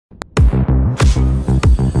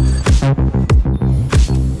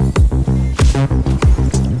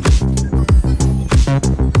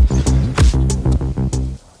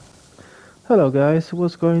Hello guys,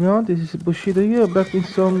 what's going on? This is Bushido here, back in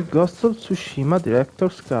some Ghost of Tsushima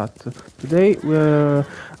Director's Cut. Today we're,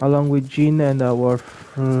 along with Jin and our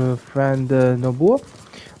friend Nobuo,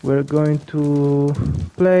 we're going to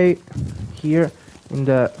play here in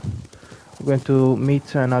the... We're going to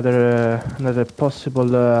meet another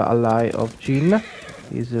possible ally of Jin,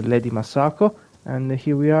 is Lady Masako, and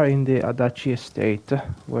here we are in the Adachi estate,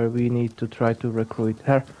 where we need to try to recruit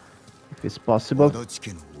her, if it's possible.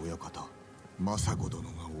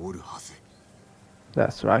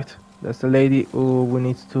 That's right. That's the lady who we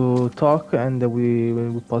need to talk, and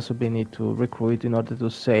we possibly need to recruit in order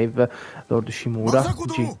to save Lord Shimura.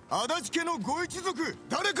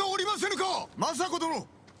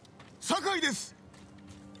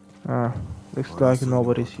 Looks like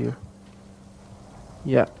nobody's here.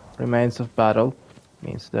 Yeah, remains of battle.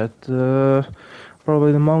 Means that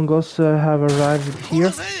probably the Mongols have arrived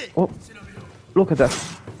here. Oh, look at that.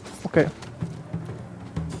 Okay.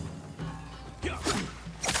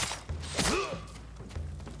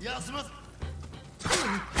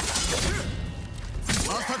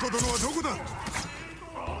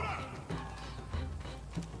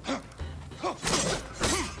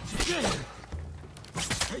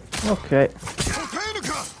 Okay.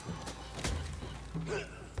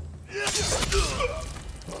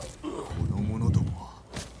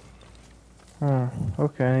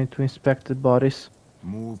 Okay, I need to inspect the bodies.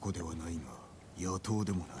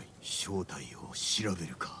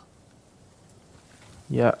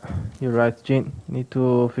 Yeah, you're right, Jin. Need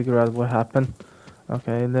to figure out what happened.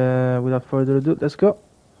 Okay, without further ado, let's go.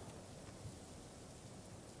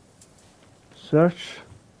 Search.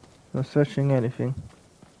 Not searching anything.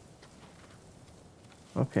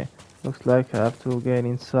 Okay, looks like I have to get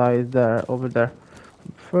inside there, over there.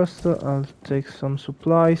 First, I'll take some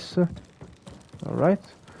supplies. Alright.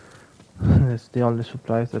 That's the only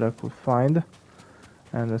supplies that I could find.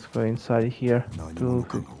 And let's go inside here to...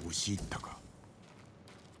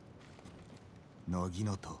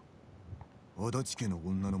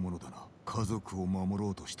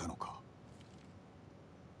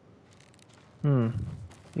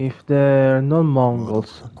 If they're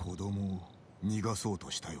non-Mongols...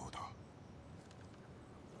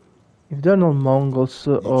 If they're non-Mongols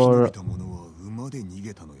or...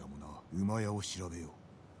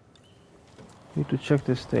 Need to check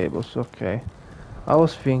the stables, okay. I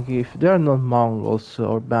was thinking if they're not Mongols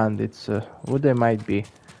or bandits, what they might be.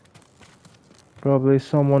 Probably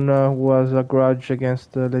someone who has a grudge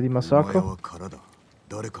against Lady Masako.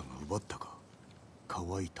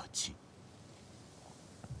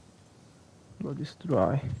 Blood is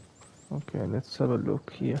dry. Okay, let's have a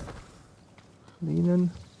look here.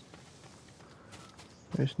 Linen.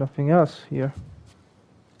 There's nothing else here.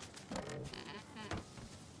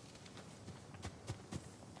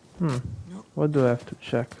 What do I have to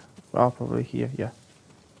check? Oh, probably here, yeah.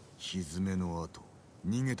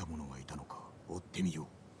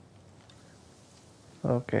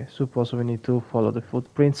 Okay, suppose we need to follow the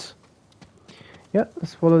footprints. Yeah,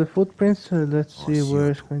 let's follow the footprints. Let's see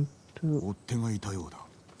where it's going to...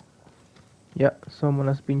 Yeah, someone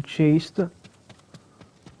has been chased.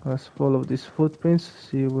 Let's follow these footprints,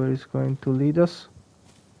 see where it's going to lead us.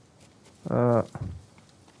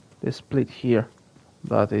 They split here,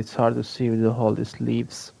 but it's hard to see with all these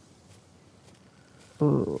leaves.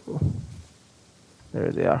 Oh,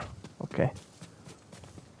 there they are. Okay.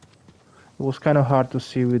 It was kind of hard to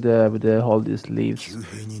see with all these leaves.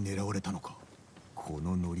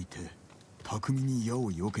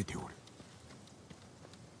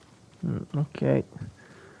 Okay.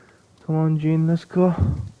 Come on, Jin, let's go.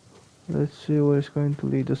 Let's see where it's going to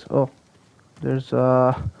lead us. Oh, there's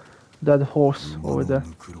that horse over there.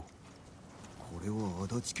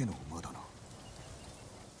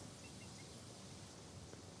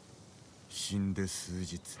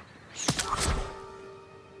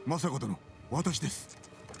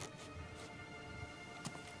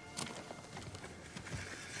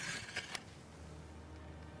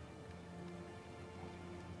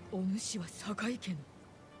 Sakai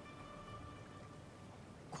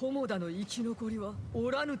菰田の生き残りは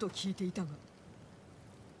おらぬと聞いていたが、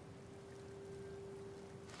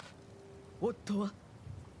夫は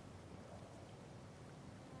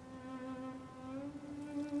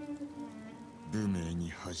武名に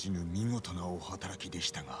恥じぬ見事なお働きで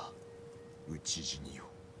したが、討ち死によ。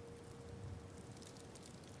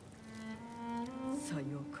さ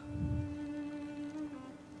ようか。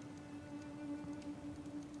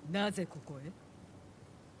なぜここへ？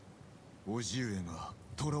叔父上が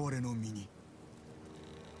囚われの身に。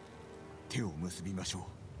手を結びましょ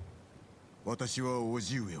う。私は叔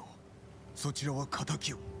父上を、そちらは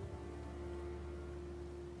仇を。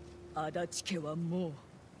足立家はも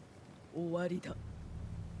う終わりだ。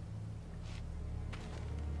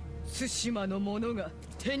対馬の者が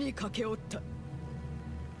手にかけおった。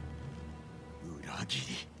裏切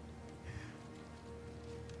り。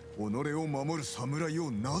己を守る侍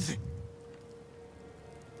をなぜ。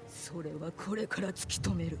それはこれから突き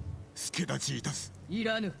止める。助立ちいたす。い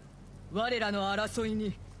らぬ。我らの争い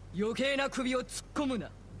に余計な首を突っ込むな。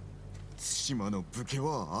対馬の武家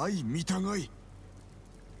は相見たがい。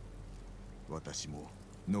私も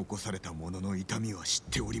残された者の痛みは知っ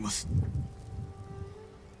ております。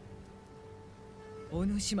お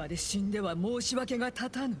主まで死んでは申し訳が立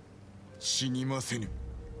たぬ。死にませぬ。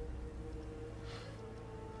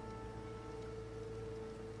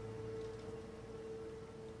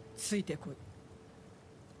ついてこい。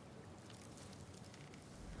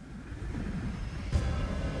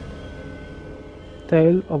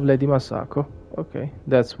Tale of Lady Masako. Okay,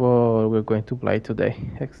 that's what we're going to play today.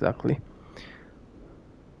 Exactly.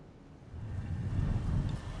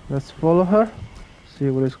 Let's follow her. See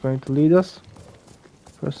where it's going to lead us.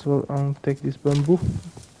 First of all, I'll take this bamboo.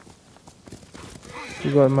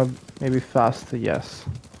 You got my maybe fast, yes.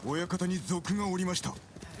 親方に賊がおりました。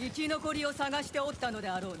生き残りを探しておったので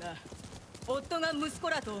あろうな。夫が息子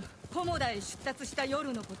らと菰田へ出立した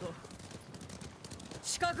夜のこと。刺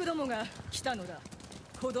客どもが来たのだ。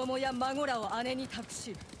子供や孫らを姉に託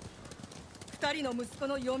し、二人の息子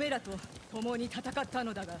の嫁らと共に戦った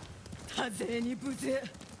のだが、多勢に無勢。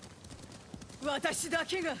私だ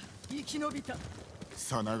けが生き延びた。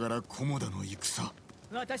さながら菰田の戦。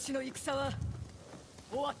私の戦は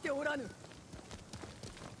終わっておらぬ。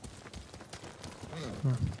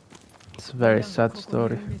It's a very sad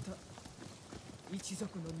story. 一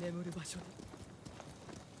族の眠る場所だ。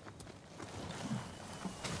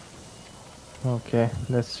Okay,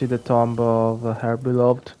 let's see the tomb of her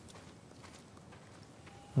beloved.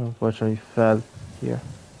 Unfortunately, fell here.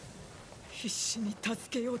 必死に助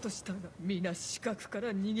けようとしたが、皆死角か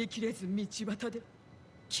ら逃げきれず道端で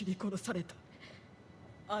切り殺された。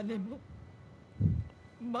姉も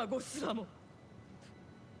孫すらも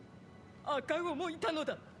赤子もいたの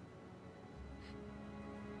だ。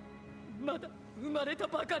まだ生まれた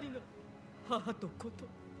ばかりの母と子と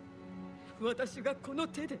私がこの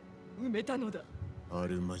手で埋めたのだ。あ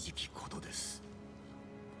るまじきことです。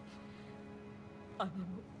姉も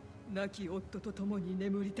亡き夫と共に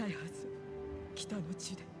眠りたいはず。北の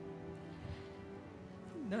地で。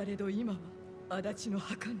なれど今は足立の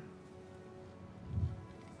墓の。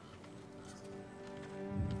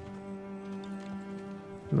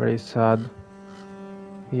Very sad.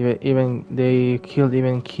 Even they killed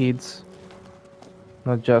even kids,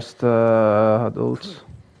 not just adults.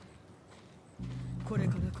 これ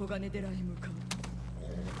から小金寺へ向かう。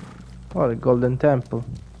Oh, the Golden Temple.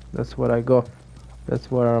 That's where I go. That's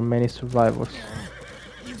where are many survivors.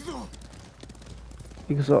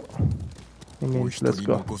 行くぞ。It もう means 一 let's 人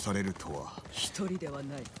go. 残されるとは。一人では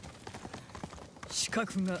ない。刺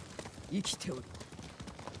客が生きておる。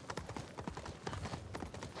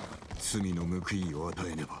罪の報いを与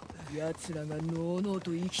えねば。奴らがのうのう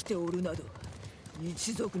と生きておるなど、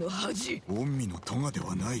一族の恥。御身の咎で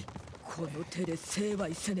はない。この手で成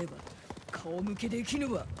敗せねば顔向けでき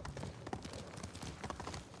ぬわ。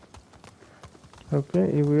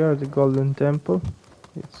Okay, here we are at the Golden Temple.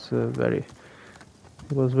 It's it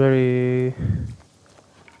was very.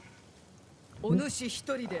 お主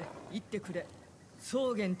一人で行ってくれ。草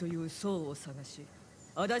原という僧を探し、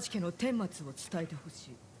足立家の顛末を伝えてほし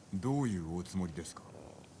い。どういうおつもりですか。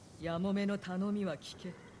やもめの頼みは聞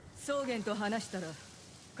け。草原と話したら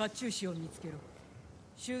甲冑師を見つけろ。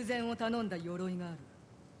修繕を頼んだ鎧がある。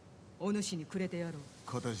お主にくれてやろ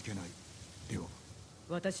う。かたじけない。では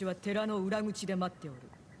私は寺の裏口で待っておる。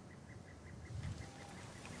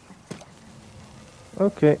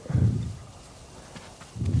Okay.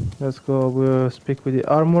 Let's go. We'll speak with the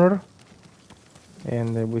armorer,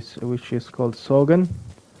 and which is called Sogen,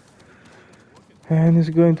 and he's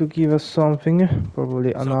going to give us something,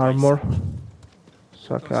 probably an armor.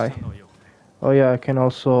 Sakai. Oh yeah, I can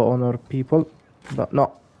also honor people, but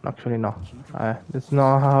no, actually no. That's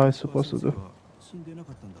not how I'm supposed to do.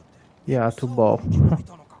 Yeah, to bow.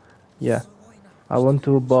 Yeah, I want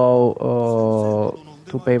to bow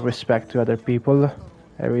to pay respect to other people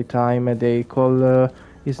every time they call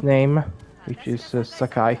his name, which is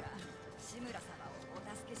Sakai.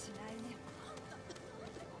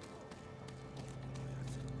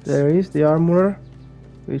 There is the armorer,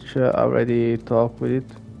 which I already talked with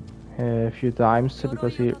it a few times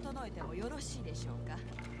because he.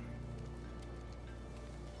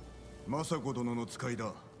 Masako 殿の使い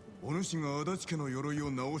だ。お主が足立家の鎧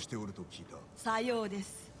を直しておると聞いた。さようで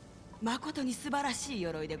す。誠に素晴らしい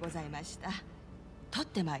鎧でございました。取っ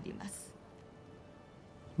てまいります。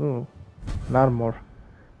 Oh, an armor.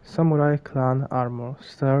 Samurai clan armor.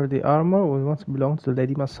 Sturdy armor will once belong to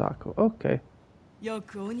Lady Masako. Okay. よ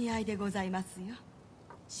くお似合いでございますよ。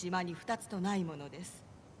島に2つとないものです。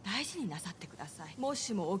大事になさってください。も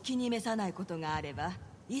しもお気に召さないことがあれば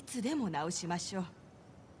いつでも直しましょう。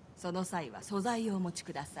その際は素材をお持ち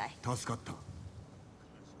ください。助かった。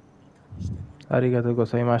Arigatou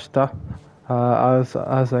gozaimashita.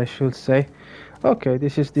 As I should say. Okay,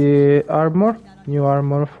 this is the armor. New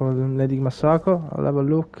armor for Lady Masako. I'll have a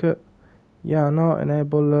look. Yeah, no,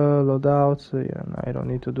 enable loadouts. Yeah, no, I don't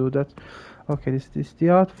need to do that. Okay, this is the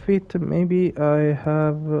outfit. Maybe I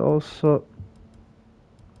have also...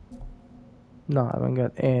 No, I haven't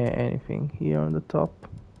got anything here on the top.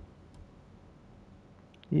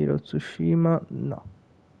 Hero Tsushima, no.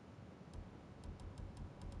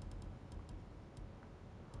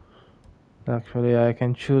 Actually, I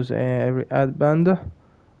can choose every headband.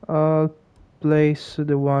 I'll place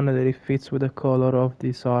the one that it fits with the color of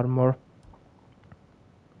this armor.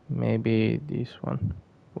 Maybe this one.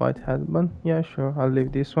 White headband? Yeah, sure, I'll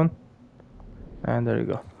leave this one. And there you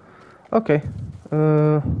go. Okay.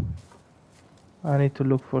 I need to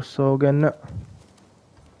look for Sogen.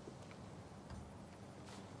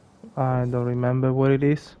 I don't remember where it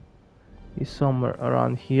is. It's somewhere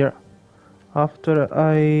around here. After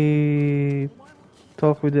I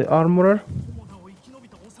talk with the armorer.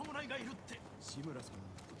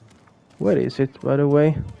 Where is it, by the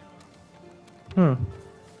way?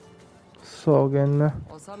 Sogen.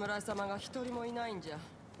 お侍様が一人もいないんじゃ。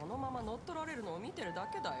このまま乗っ取られるのを見てるだ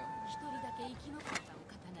けだよ。一人だけ生き残ったお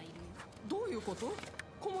方がいるよ。どういうこと？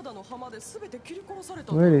菰田の浜で全て切り殺され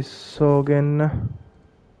たんだ。 Where is Sogen?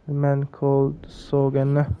 The man called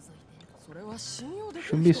Sogen. それは信用でき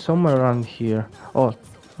Should る be 人か。 somewhere around here. Oh,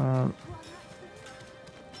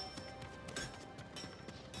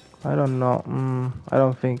 I don't know. I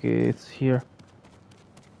don't think it's here.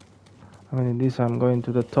 I mean, this I'm going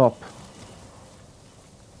to the top.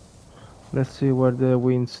 Let's see where the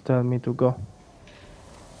winds tell me to go.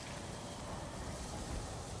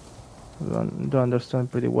 Don't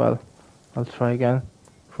understand pretty well. I'll try again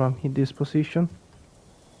from this position.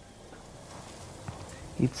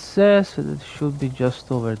 It says that it should be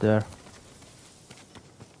just over there,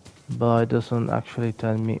 but it doesn't actually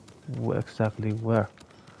tell me exactly where.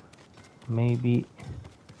 Maybe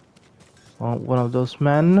one of those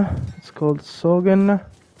men. It's called Sogen.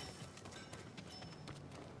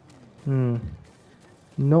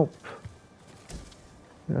 Nope.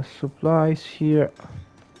 There's supplies here.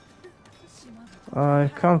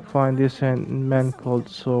 I can't find this man called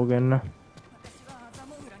Sogen.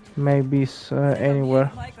 Maybe it's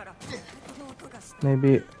anywhere.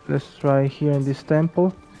 Maybe let's try here in this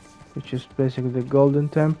temple, which is basically the golden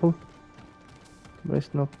temple. But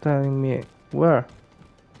it's not telling me where.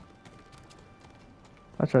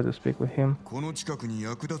 I'll try to speak with him. この近くに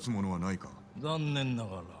役立つものはないか。残念な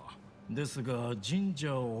がらですが神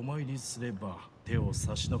社をお参りすれば手を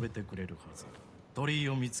差し伸べてくれるはず。鳥居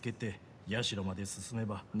を見つけて社まで進め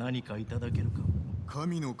ば何かいただけるかも。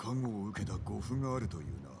神の加護を受けた護符があるという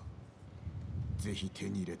な。ぜひ手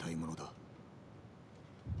に入れたいものだ。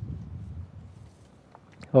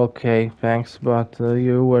Okay, thanks, but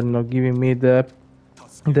you were not giving me the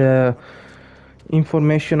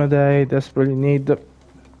information that I desperately need to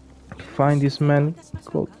find this man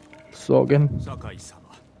called Sogen. Sakai様、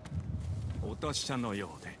お達者のよ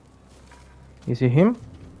うで。 Is it him?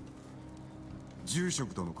 住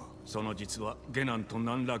職殿か。その実は下男と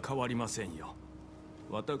何ら変わりませんよ。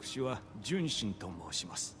私は純真と申し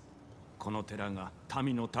ます。この寺が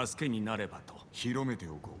民の助けになればと。広めて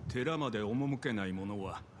おこう。寺まで赴けない者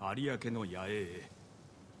は有明の野営へ。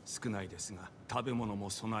少ないですが食べ物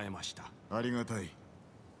も備えました。ありがたい。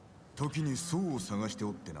時に僧を探して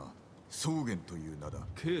おってな。草原という名だ。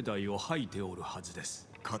境内を吐いておるはずです。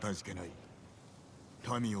かたじけない。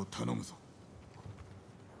民を頼むぞ。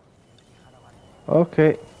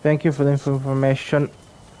 Okay, thank you for the information.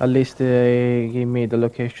 At least they gave me the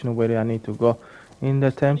location where I need to go. In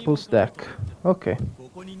the temple's deck. Okay.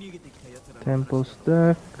 Temple's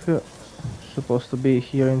deck. Supposed to be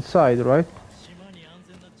here inside, right?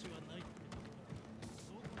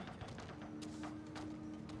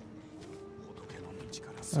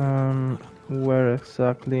 Where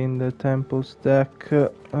exactly in the temple's deck?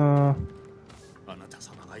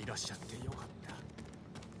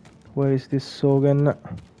 Where is this Sogen?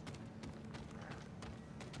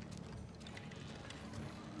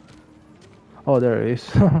 Oh, there it is.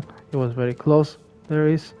 It was very close. There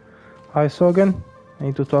it is. Hi, Sogen. I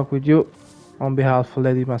need to talk with you. On behalf of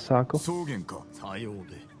Lady Masako. 草原か。さよう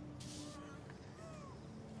で。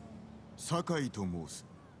酒井と申す。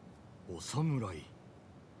お侍。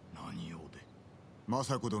何用で。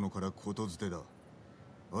政子殿からことづてだ。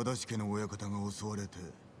足立家の親方が襲われて、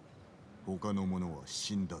他の者は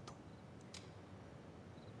死んだと。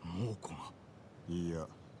猛虎が。いや、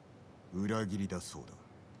裏切りだそうだ。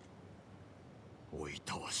おい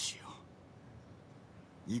たわしや。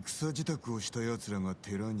戦支度をした奴らが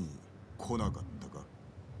寺に来なかったか。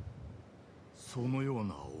そのよう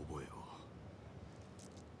な覚えは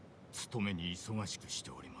勤めに忙しくし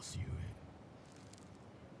ておりますゆ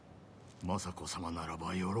え、政子様なら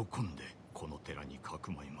ば喜んでこの寺にか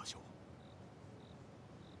くまいましょ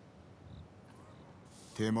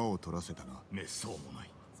う。手間を取らせたな。めっそうもない。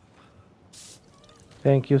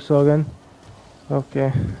 Thank you, Sogen.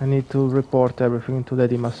 Okay, I need to report everything to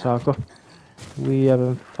Lady Masako. We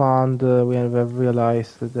haven't found, we have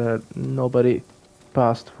realized that nobody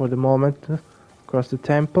passed for the moment across the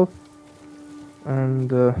temple.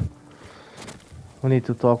 And we need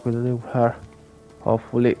to talk with her,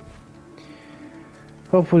 hopefully.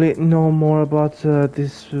 Hopefully know more about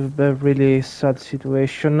this really sad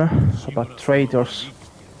situation, about traitors.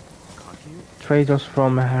 Traitors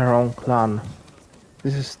from her own clan.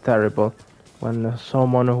 This is terrible. When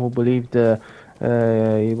someone who believed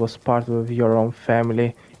he was part of your own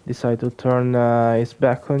family decide to turn his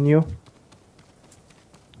back on you.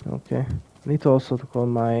 Okay. I need also to call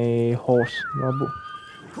my horse, Nobu.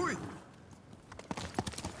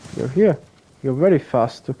 You're here. You're very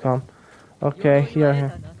fast to come. Okay,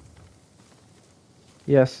 here.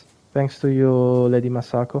 Yes, thanks to you, Lady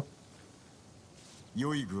Masako.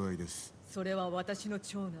 良い具合です。それは私の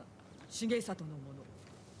長男重里のもの。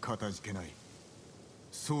かたじけない。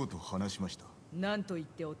そうと話しました。何と言っ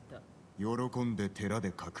ておった。喜んで寺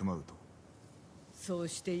でかくまうと。そう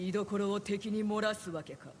して居所を敵に漏らすわ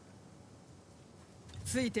けか。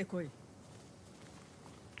ついてこい。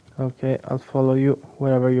Okay, I'll follow you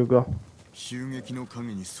wherever you go. 襲撃の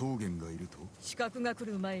陰に草原がいると。刺客が来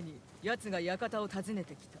る前に奴が館を訪ね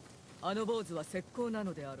てきた。あの坊主は石膏な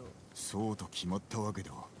のであろう。そうと決まったわけで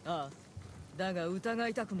は。ああ、だが疑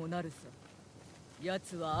いたくもなるさ。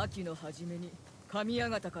奴は秋の初めに神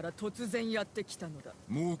館から突然やってきたのだ。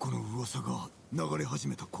もうこの噂が流れ始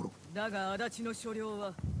めた頃。だが足立の所領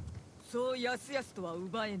はそうやすやすとは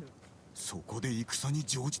奪えぬ。そこで戦に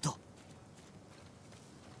乗じた。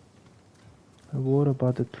What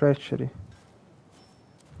about the treachery?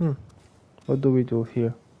 What do we do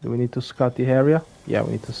here? Do we need to scout the area? Yeah,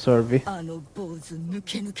 we need to survey. あの坊主抜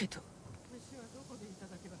け抜けと。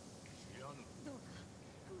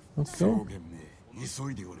草 Okay. 原め、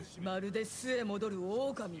急いでおる。まるで巣へ戻る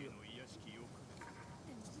狼よ。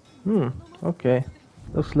Okay.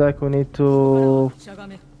 Looks like we need to しゃが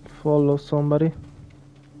め。 follow somebody.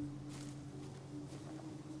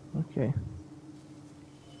 Okay.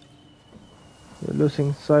 You're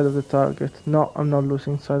losing sight of the target. No, I'm not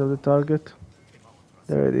losing sight of the target.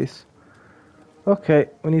 There it is. Okay,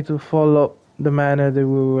 we need to follow the man that we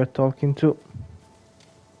were talking to.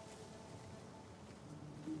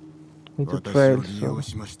 Need to 私 trail を利用 some.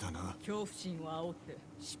 しましたな。恐怖心を煽って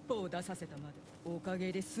尻尾を出させたまで。おか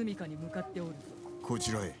げで住処に向かっておるぞ。こ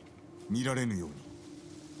ちらへ見られぬよう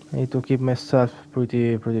に。 I need to keep myself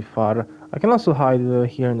pretty far. I can also hide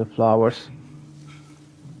here in the flowers.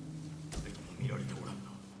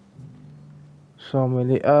 So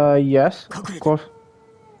many. Yes, of course.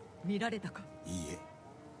 見られたか。いいえ。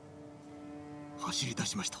走り出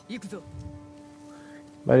しました。行くぞ。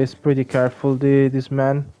 But he's pretty careful. This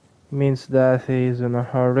man means that he's in a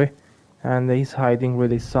hurry, and he's hiding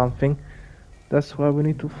really something. That's why we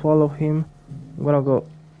need to follow him. I'm gonna go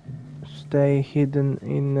stay hidden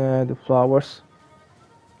in the flowers.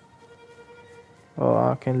 Oh,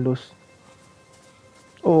 I can lose.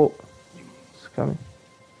 Oh, it's coming.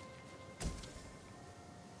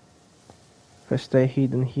 If I stay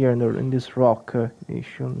hidden here in this rock, he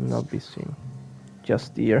should not be seen.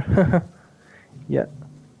 Just here. Yeah.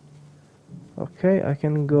 Okay, I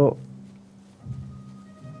can go.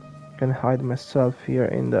 Can hide myself here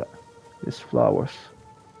in these flowers.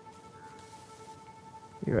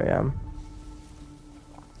 Here I am.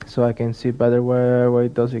 So I can see better where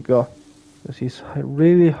does he go. Because he's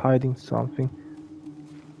really hiding something.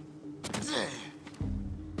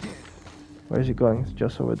 Where is he going? It's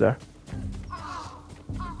just over there.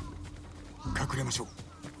 隠れましょう。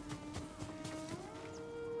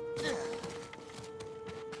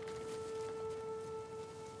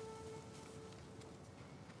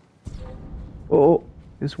 Oh,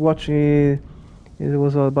 he's watching. He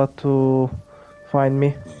was about to find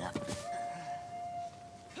me.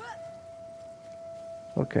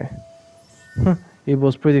 Okay. It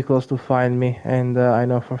was pretty close to find me, and I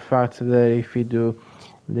know for a fact that if we do,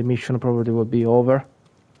 the mission probably will be over.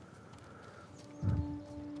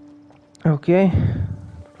 Okay.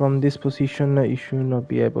 From this position, he should not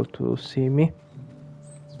be able to see me.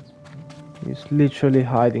 He's literally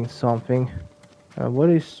hiding something. What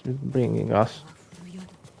is it bringing us?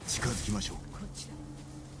 近づきましょ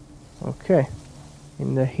う。 Okay.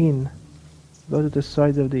 In the inn. Go to the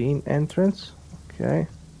side of the inn entrance. Okay.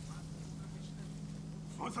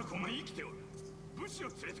 政子が生きておる。武士を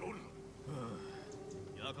連れておるの。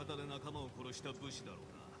館で仲間を殺した武士だろう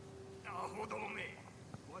な。アホどもめ。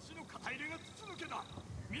わしの肩入れが筒抜けだ。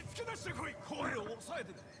見つけ出してこい。声を抑え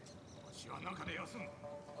てくれ。わしは中で休む。奴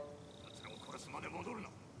らを殺すまで戻るな。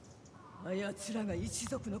あやつらが一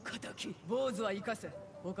族の敵。坊主は生かせ。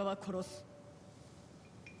他は殺す。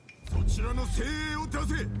そちらの精鋭を出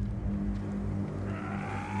せ。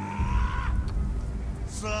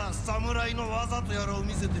さあ、侍の技とやらを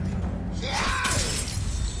見せてみろ。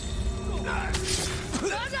我が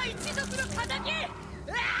一族の敵。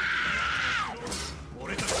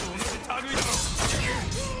俺たちと同じ類だろ。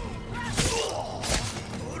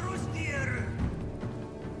殺してやる。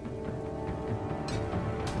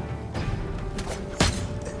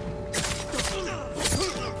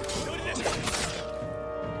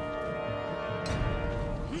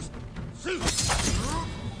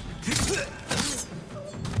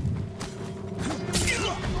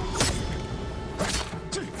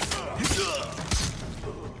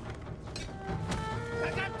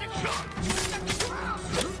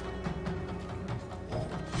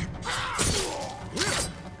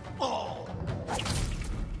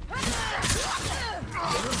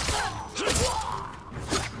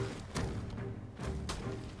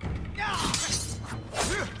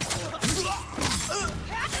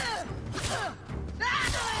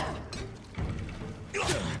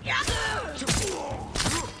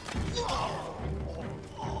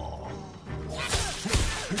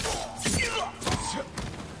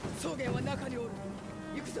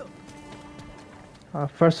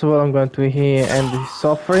First of all, I'm going to end his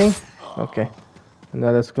suffering. Okay. And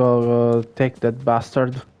then let's go take that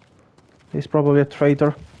bastard. He's probably a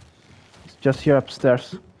traitor. He's just here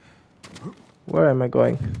upstairs. Where am I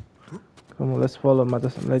going? Come on, let's follow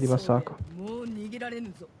Lady Masako. もう逃げられ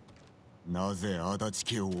ぬぞ。なぜ足立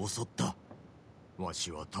家を襲った？わ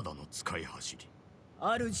しはただの使い走り。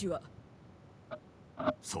主は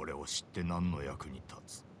それを知って何の役に立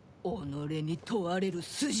つ？己に問われる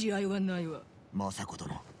筋合いはないわ。政子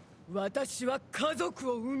殿。私は家族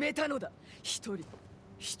を埋めたのだ。一人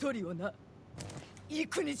をな、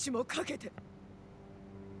幾日もかけて。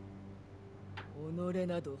己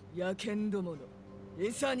など野犬どもの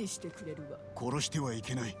餌にしてくれるわ。殺してはい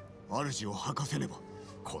けない。主を吐かせねば。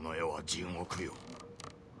この世は地獄よ。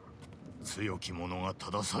強き者が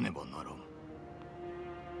正さねばならん。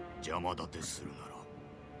邪魔立てするなら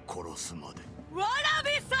殺すまで。わら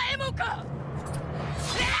べさえもか。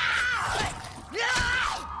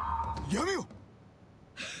やめよ。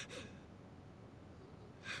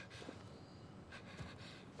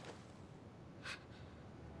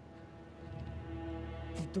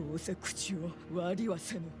どうせ口を割りは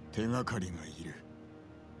せぬ。手がかりがいる。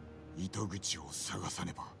糸口を探さ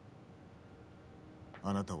ねば。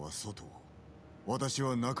あなたは外を、私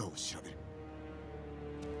は中を調べる。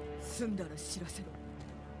済んだら知らせ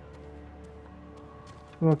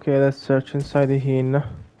ろ。Okay, let's search inside the inn.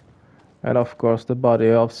 And of course, the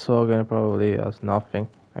body of Sogen probably has nothing.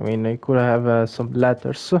 I mean, he could have some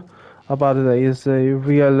letters about his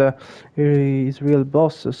real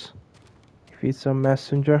bosses. If it's a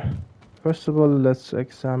messenger. First of all, let's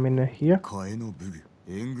examine here. 替えの武具、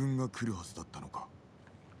援軍が来るはずだったのか。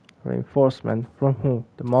Reinforcement from who?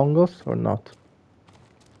 The Mongols or not?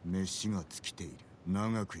 熱しが尽きている。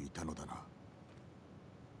長くいたのだな。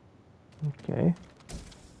Okay.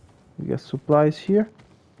 We got supplies here.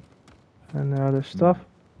 And other stuff.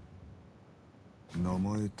 名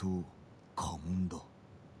前と家紋だ。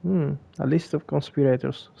A list of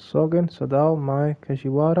conspirators. Sogen, Sadao, Mai,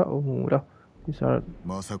 Kajiwara, Omura. These are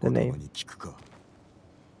the names. に聞くか。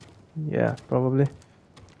Yeah, probably.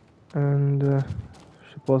 And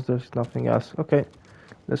suppose there's nothing else. Okay,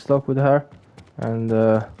 let's talk with her. And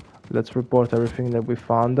let's report everything that we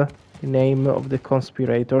found. The name of the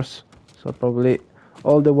conspirators. So probably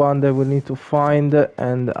all the one that we need to find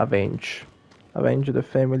and avenge. Avenge the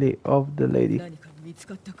family of the lady. 何か見つ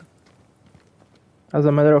かったか。As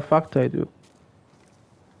a matter of fact, I do.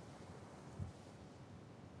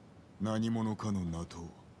 何者かの名と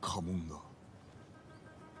家紋が。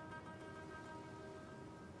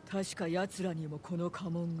確か奴らにもこの家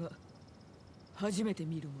紋が。初めて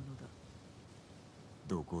見るものだ。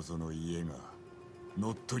どこぞの家が乗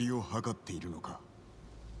っ取りを図っているのか。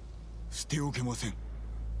捨ておけません。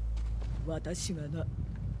私がな。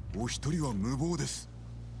お一人は無謀です。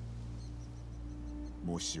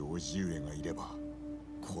もし叔父上がいれば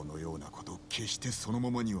このようなこと決してそのま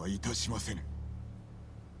まにはいたしませぬ。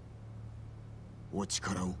お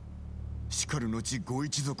力を、しかる後ご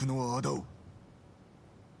一族の仇を。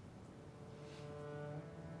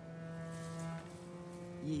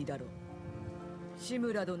いいだろう。志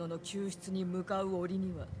村殿の救出に向かう折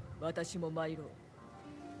には私も参ろう。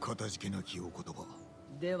かたじけなきお言葉。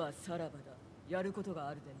ではさらばだ。やることが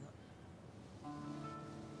あるで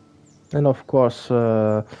な。And of course,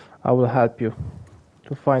 I will help you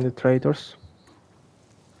to find the traitors.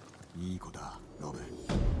 いい子だ、ロブ。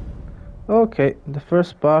Okay, the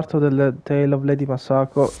first part of the tale of Lady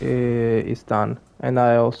Masako is done, and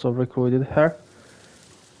I also recruited her.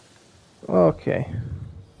 Okay,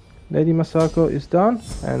 Lady Masako is done,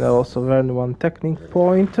 and I also learned one technique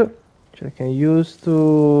point which I can use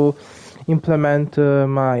to implement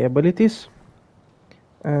my abilities.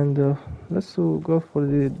 And let's go for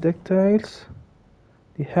the details.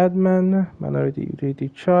 The headman, minority utility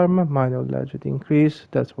charm, minor legend increase.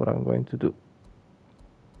 That's what I'm going to do.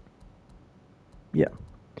 Yeah.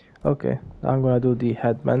 Okay, I'm gonna do the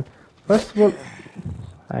headman. First of all,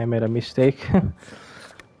 I made a mistake.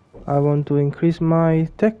 I want to increase my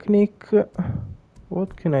technique.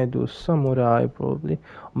 What can I do? Samurai, probably.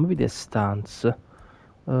 Or maybe the stance.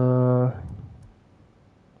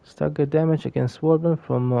 Stagger damage against Warband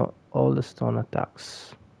from all the stone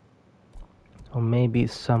attacks. Or maybe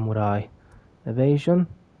Samurai. Evasion.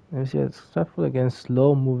 Successful against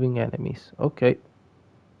slow moving enemies. Okay.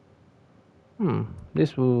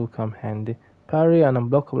 This will come handy. Parry an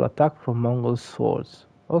unblockable attack from Mongol swords.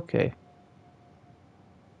 Okay.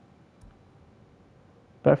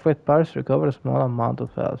 Perfect parries recover a small amount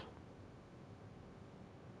of health.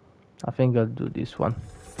 I think I'll do this one.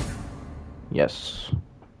 Yes.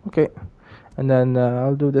 Okay. And then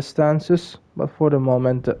I'll do the stances, but for the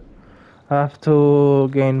moment I have to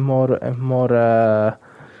gain more and more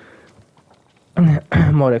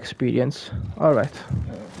more experience. Alright.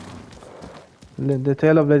 The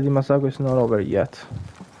tale of Lady Masako is not over yet.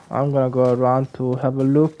 I'm gonna go around to have a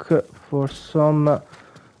look for some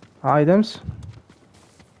items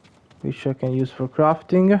which I can use for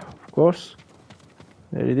crafting, of course.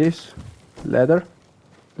 There it is. Leather,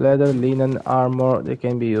 linen, armor. They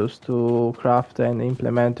can be used to craft and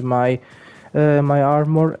implement my my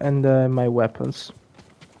armor and my weapons.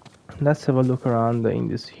 Let's have a look around in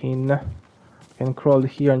this inn. I can crawl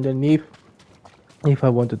here underneath if I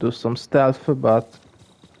want to do some stealth, but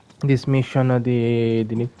this mission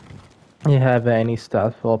didn't have any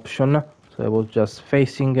stealth option, so I was just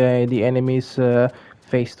facing the enemies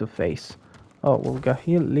face to face. Oh, we've got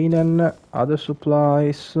here linen, other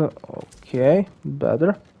supplies. Okay,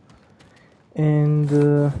 better. And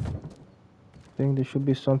I think there should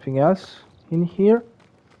be something else in here.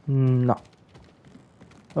 No.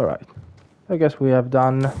 Alright, I guess we have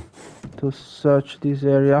done to search this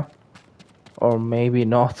area. Or maybe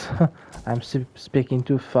not. I'm speaking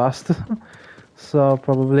too fast. So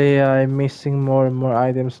probably I'm missing more and more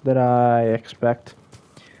items than I expect.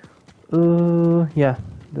 Yeah,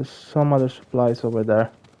 there's some other supplies over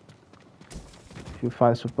there. If you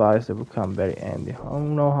find supplies, they will come very handy. I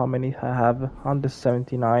don't know how many I have.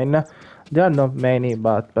 179. There are not many,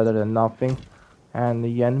 but better than nothing. And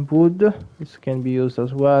yen wood, this can be used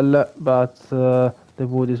as well, but the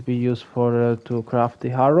wood is be used for to craft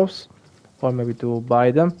the arrows, or maybe to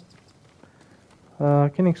buy them. I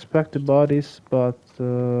can inspect the bodies, but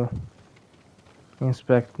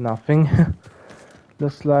inspect nothing.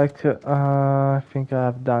 Looks like I think I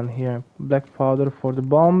have done here black powder for the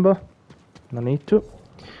bomb. No need to.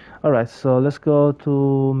 Alright, so let's go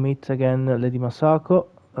to meet again Lady Masako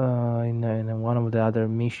in one of the other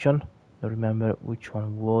mission. I don't remember which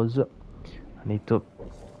one was. I need to.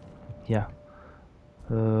 Yeah.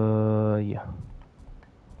 Yeah.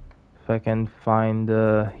 If I can find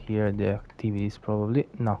here the activities, probably.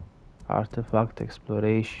 No. Artifact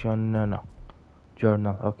exploration. No.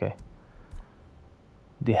 Journal. Okay.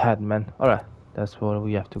 The headman. Alright. That's where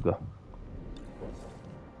we have to go.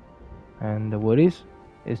 And what is?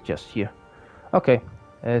 It's just here. Okay.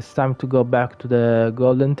 It's time to go back to the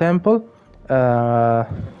Golden Temple.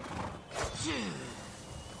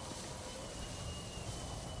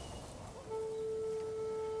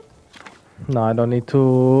 No, I don't need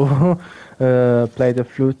to play the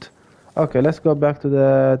flute. Okay, let's go back to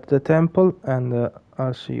the temple, and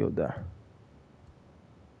I'll see you there.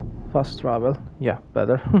 Fast travel, yeah,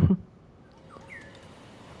 better.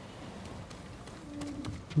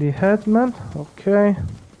 The headman, okay.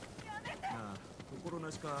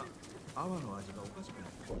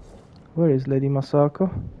 Where is Lady Masako?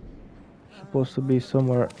 Supposed to be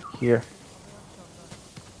somewhere here.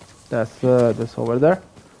 That's over there.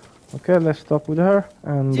 Okay, let's talk with her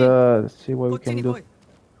and see what we can do.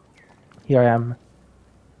 Here I am.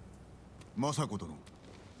 Masako 殿、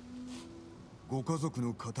ご家族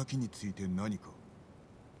の仇について何か。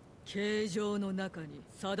形状の中に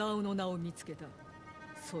貞夫の名を見つけた。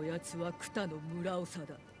そやつはクタの村長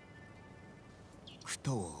だ。ク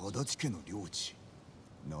タは足立家の領地。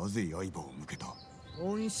なぜ刃を向けた？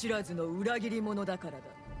恩知らずの裏切り者だからだ。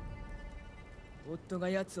夫が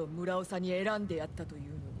奴を村長に選んでやったというの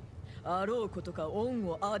に、あろうことか恩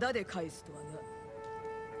をあだで返すとは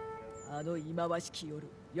な。あの忌まわしき夜、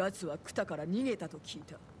奴はクタから逃げたと聞い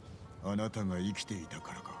た。あなたが生きていた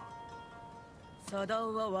からか。貞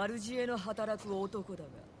夫は悪知恵の働く男だが、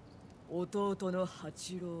弟の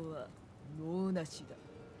八郎は能なしだ。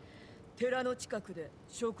寺の近くで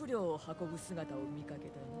食料を運ぶ姿を見かけ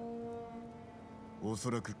たな。お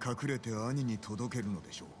そらく隠れて兄に届けるの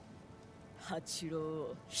でしょう。八郎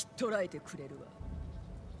をひっ捕らえてくれる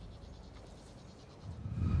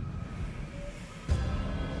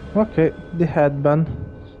わ。わ。Okay, the headband.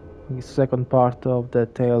 The second part of the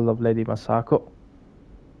tale of Lady Masako.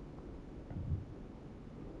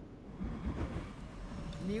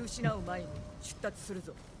 見失う前に出立する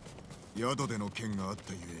ぞ。宿での件があっ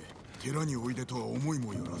たゆえ、寺においでとは思い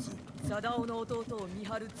もよらず。貞夫の弟を見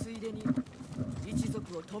張るついでに一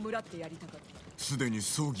族を弔ってやりたかった。すでに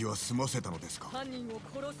葬儀は済ませたのですか？犯人を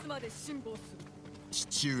殺すまで辛抱する。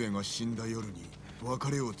父上が死んだ夜に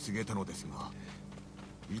別れを告げたのですが、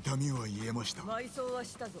痛みは癒えました。埋葬は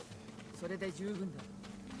したぞ。それで十分だ。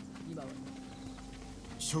今は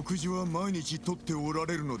食事は毎日とっておら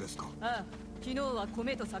れるのですか？ああ、昨日は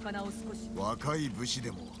米と魚を少し。若い武士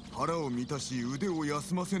でも腹を満たし腕を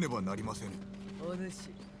休ませねばなりません。お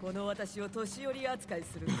主、この私を年寄り扱い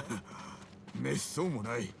するんだ。めっそうも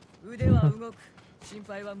ない。腕は動く。心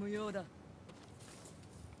配は無用だ。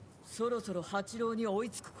そろそろ八郎に追い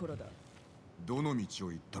つく頃だ。どの道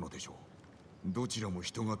を行ったのでしょう？どちらも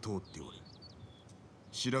人が通っておる。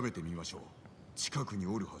調べてみましょう。近くに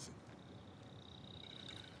おるはず。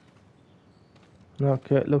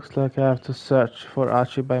Okay, looks like I have to search for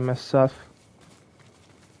Achi by myself.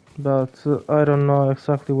 But I don't know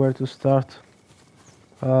exactly where to start.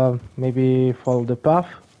 Maybe follow the path,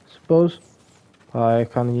 suppose. I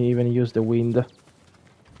can't even use the wind.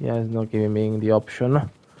 Yeah, it's not giving me the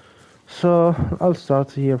option. So I'll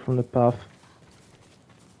start here from the path.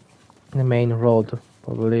 The main road,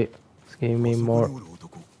 probably. It's giving me more.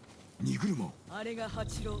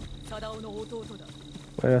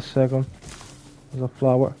 Wait a second. There's a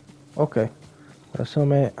flower. Okay. There's so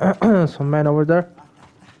many some men over there.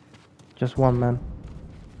 Just one man.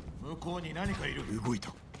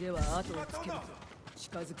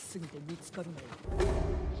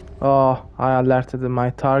 Oh, I alerted my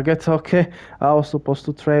target. Okay. I was supposed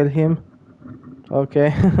to trail him.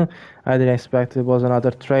 Okay. I didn't expect it was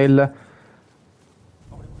another trail.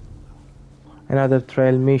 Another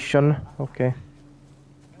trail mission. Okay.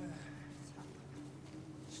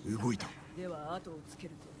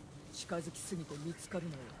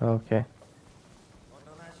 Okay.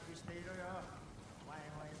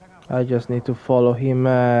 I just need to follow him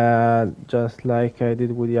just like I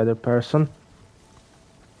did with the other person.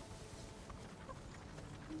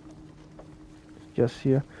 Just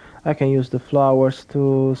here. I can use the flowers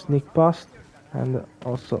to sneak past, and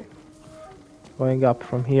also going up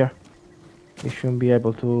from here. He shouldn't be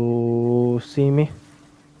able to see me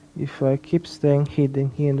if I keep staying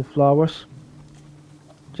hidden here in the flowers.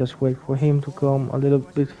 Just wait for him to come a little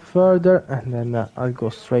bit further, and then I'll go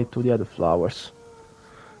straight to the other flowers.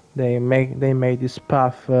 They made this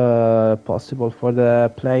path possible for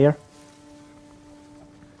the player.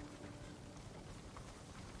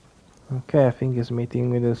 Okay, I think he's meeting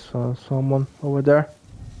with someone over there.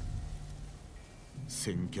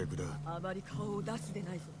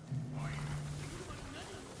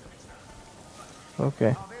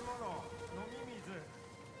 Okay.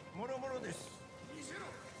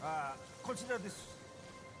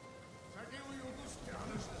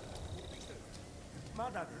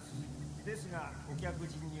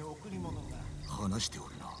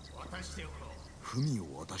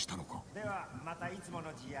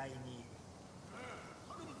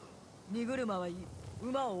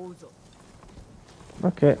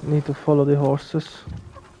 Okay, need to follow the horses.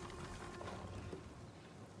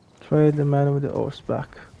 Trade the man with the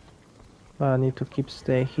horseback. I need to keep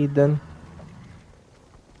staying hidden.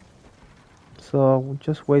 So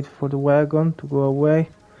just wait for the wagon to go away.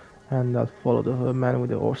 And I'll follow the man with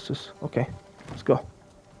the horses. Okay, let's go.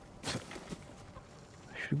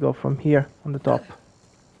 I should go from here on the top.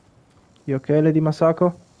 You okay, Lady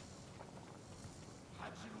Masako?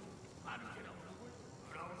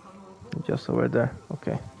 Just over there.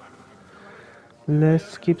 Okay.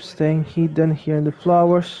 Let's keep staying hidden here in the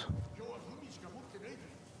flowers.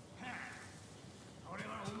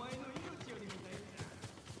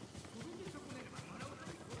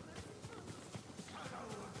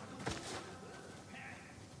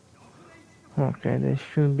 Okay, they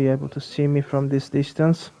shouldn't be able to see me from this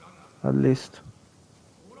distance, at least.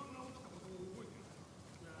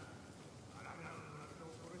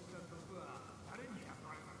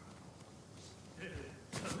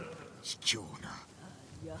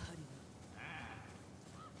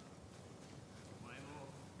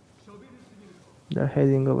 They're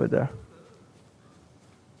heading over there.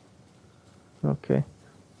 Okay,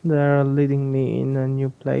 they're leading me in a new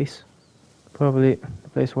place. Probably the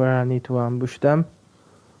place where I need to ambush them.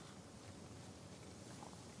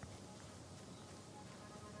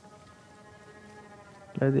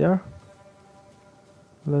 There they are.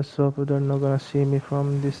 Let's hope they're not gonna see me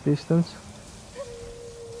from this distance.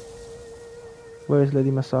 Where is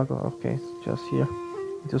Lady Masako? Okay, it's just here.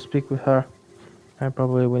 Need to speak with her. And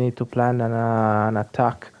probably we need to plan an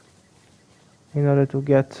attack in order to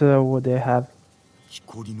get what they have.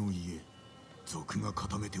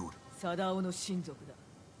 貞夫の親族だ。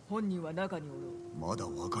本人は中におろう。まだ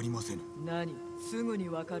わかりませぬ。何？すぐに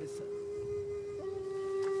わかるさ。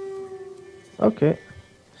Okay,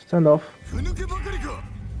 stand off. ふぬけばかりか。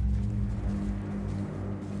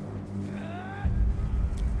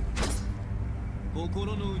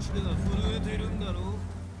心の内では震えているんだろう。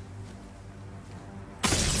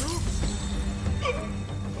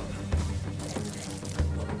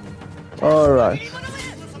All right.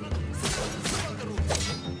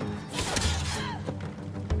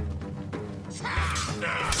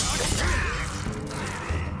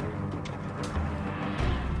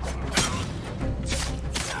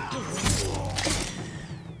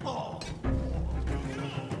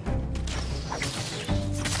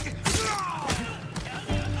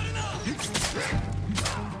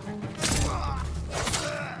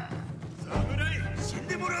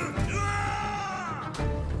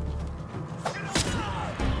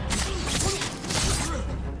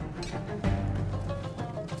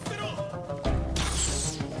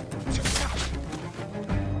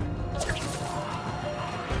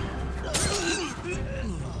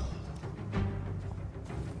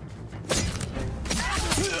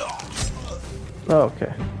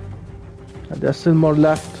 Okay. There's still more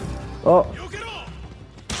left. Oh.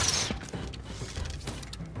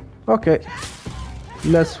 Okay.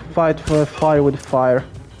 Let's fight for fire with fire.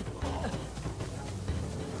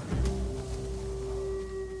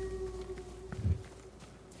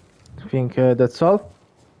 I think that's all.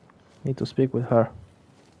 Need to speak with her.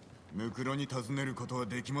 ムクロに尋ねることは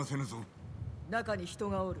できませぬぞ。中に人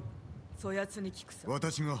がおる。そやつに聞くさ。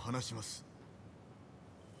私が話します。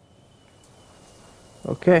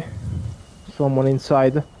 Okay, someone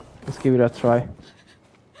inside. Let's give it a try.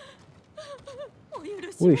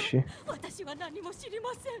 Who is she?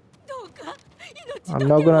 I'm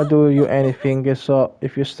not gonna do you anything, so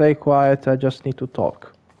if you stay quiet, I just need to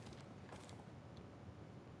talk.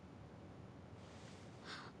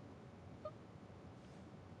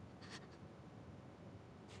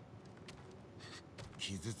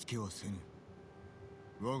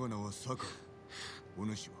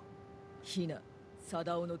 Hina.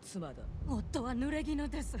 貞夫の妻だ。夫は濡れ衣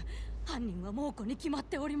です。犯人は猛虎に決まっ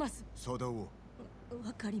ております。貞夫。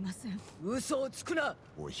わかりません。嘘をつくな。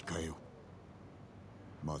お控えよ。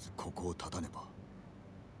まずここを立たねば。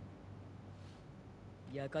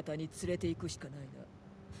館に連れて行くしかない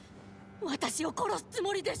な。私を殺すつ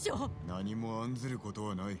もりでしょう。何も案ずること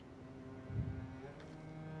はない。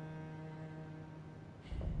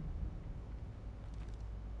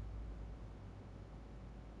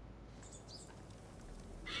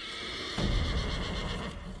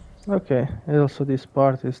Okay, and also this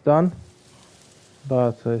part is done,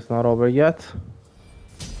 but it's not over yet.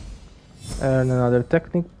 And another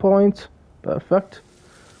technique point. Perfect.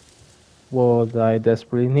 What I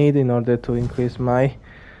desperately need in order to increase my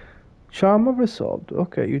charm of resolve.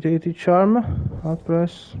 Okay, utility charm. I'll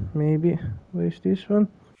press maybe. Where is this one?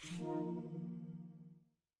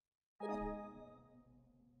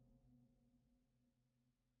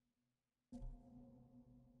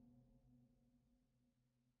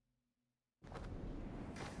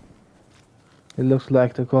 It looks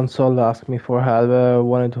like the console asked me for help,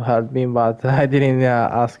 wanted to help me, but I didn't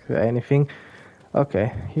ask anything.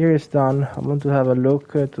 Okay, here is done. I want to have a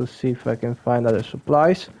look to see if I can find other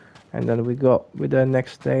supplies, and then we go with the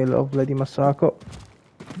next tale of Lady Masako.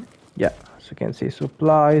 Yeah, as you can see,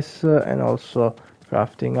 supplies and also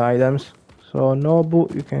crafting items. So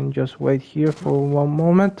Nobu, you can just wait here for one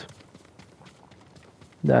moment.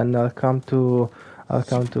 Then I'll come to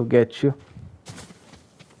get you.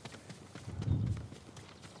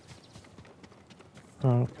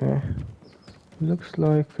 Okay. Looks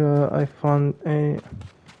like I found a.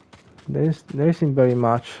 There isn't very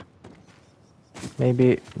much.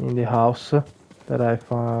 Maybe in the house that I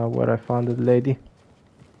found where I found the lady,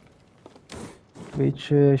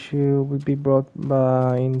 which she will be brought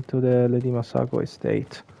into the Lady Masako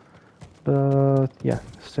estate. But yeah,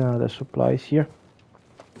 still another supplies here.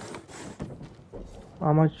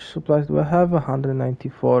 How much supplies do I have?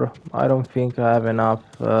 194. I don't think I have enough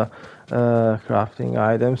crafting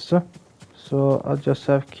items, so I'll just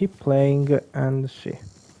have keep playing and see.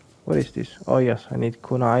 What is this? Oh yes, I need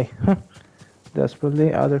kunai.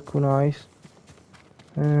 Desperately, other kunais.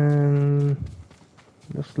 And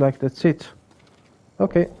looks like that's it.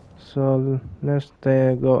 Okay, so let's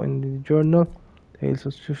go in the journal, Tales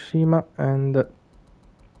of Tsushima, and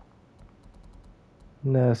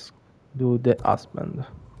let's do the husband.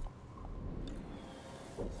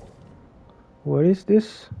 Where is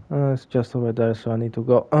this? It's just over there, so I need to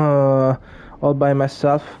go all by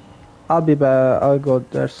myself. I'll be back. I'll go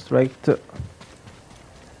there straight.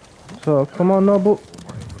 So come on, Nobu.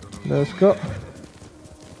 Let's go.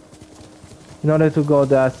 In order to go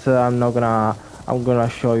that, I'm gonna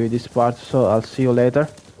show you this part. So I'll see you later.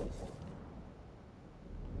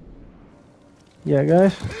 Yeah,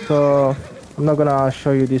 guys. So I'm not gonna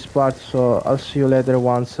show you this part. So I'll see you later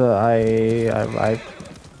once I arrive.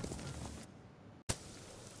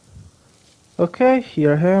 Okay,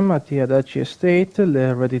 here I am at the Adachi estate,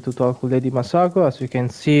 ready to talk with Lady Masako. As you can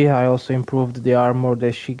see, I also improved the armor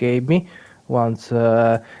that she gave me once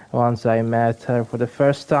I met her for the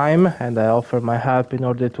first time, and I offered my help in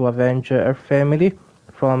order to avenge her family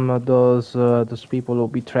from those people who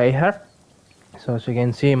betray her. So as you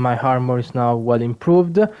can see, my armor is now well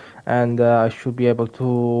improved, and I should be able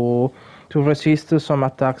to resist some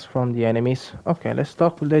attacks from the enemies. Okay, let's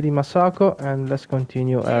talk with Lady Masako and let's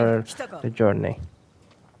continue the journey.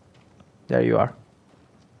 There you are.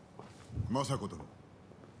 Masako 殿、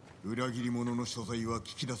裏切り者の所在は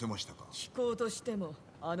聞き出せましたか？聞こうとしても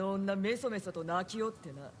あの女メソメソと泣きよっ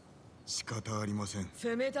てな。仕方ありません。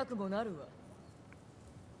責めたくもなるわ。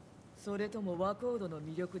それとも和コードの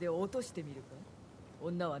魅力で落としてみるか？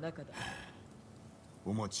女は中だ。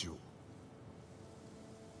お待ちを。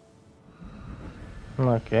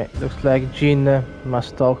Okay, looks like Jin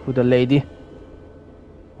must talk with the lady.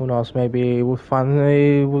 Who knows, maybe we'll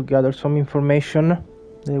gather some information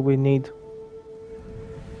that we need.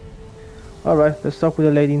 Alright, let's talk with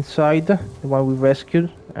the lady inside, the one we rescued,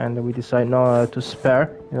 and we decide not to spare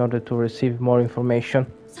in order to receive more information.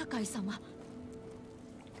 Sakai-sama.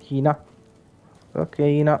 Hina.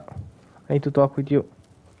 Okay, Hina. I need to talk with you.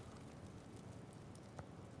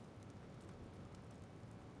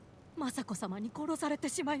 Masako 様に殺されて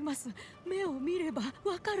しまいます。目を見れば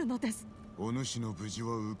わかるのです。お主の無事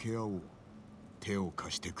は受け合おう。手を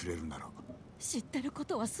貸してくれるなら。知ってるこ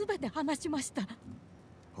とはすべて話しました。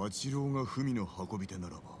八郎が文の運び手な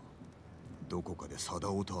らば、どこかで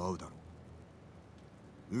貞夫と会うだろ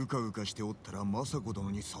う。うかうかしておったら政子殿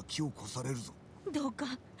に先を越されるぞ。どうか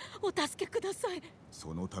お助けください。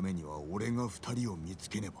そのためには俺が二人を見つ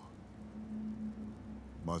けねば。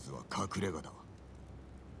まずは隠れ家だ。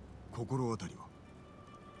心当たりは？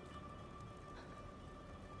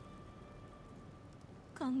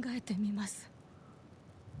考えてみます。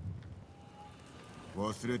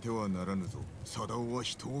忘れてはならぬぞ。貞夫は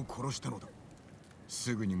人を殺したのだ。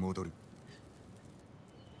すぐに戻る。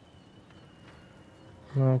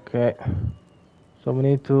Okay. So we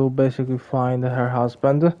need to basically find her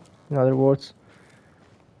husband. In other words,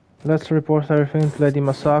 let's report everything to Lady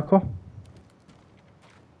Masako.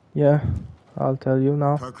 Yeah, I'll tell you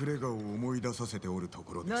now. 隠れ家を思い出させておると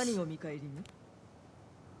ころです。何を見返りに？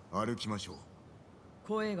歩きましょう。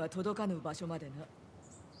声が届かぬ場所までな。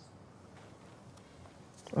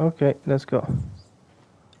Okay, let's go.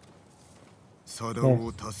 貞夫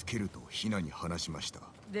を助けるとヒナに話しました。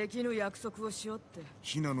できぬ約束をしよって。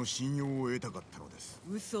ヒナの信用を得たかったのです。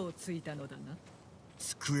嘘をついたのだな。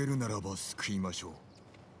救えるならば救いましょ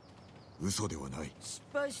う。嘘ではない。失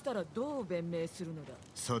敗したらどう弁明するのだ。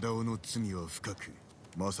貞夫の罪は深く、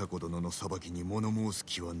政子殿の裁きに物申す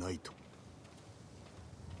気はないと。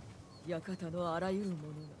館のあらゆるもの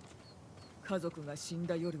が家族が死ん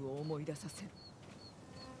だ夜を思い出させる。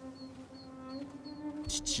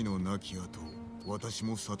父の亡き後、私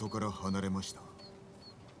も里から離れました。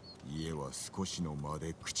家は少しの間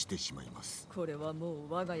で朽ちてしまいます。これはも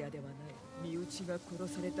う我が家ではない。身内が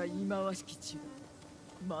殺された忌まわしき地だ。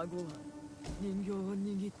孫は人形を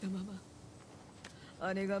握ったま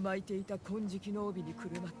ま。姉が巻いていた金色の帯にく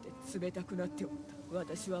るまって冷たくなっておった。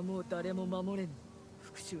私はもう誰も守れぬ。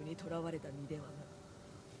復讐に囚われた身では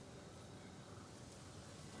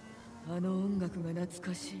な。あの音楽が懐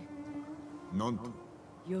かしい。なんと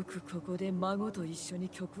よくここで孫と一緒に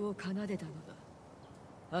曲を奏でたの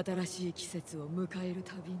だ。新しい季節を迎える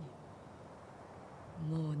たびに。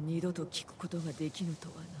もう二度と聞くことができぬと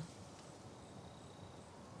は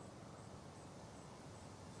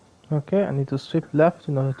な。Okay, I need to sweep left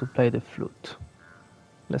in order to play the flute.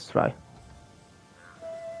 Let's try.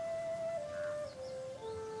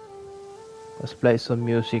 Let's play some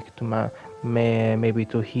music to maybe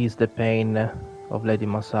to ease the pain of Lady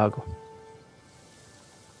Masako.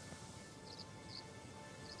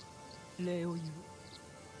 礼を言う。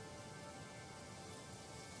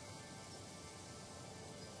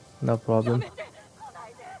No problem.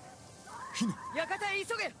 館へ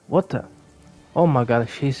急げ。 What the? Oh my god,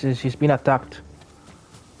 she's been attacked.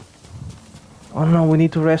 Oh no, we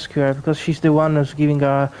need to rescue her because she's the one who's giving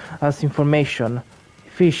us information.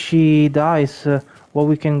 If she dies, what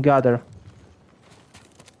we can gather.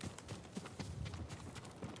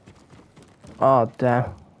 Oh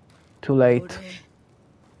damn. Too late.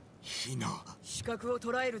 ヒナ、視覚を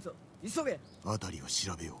捉えるぞ。急げ。辺りを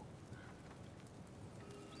調べよ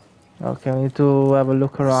Okay, we need to have a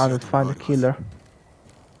look around and find the killer.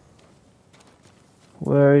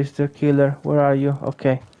 Where is the killer? Where are you?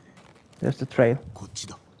 Okay. There's the trail. う。こっち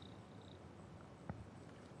だ。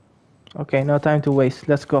 Okay, no time to waste.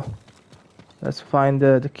 Let's go. Let's find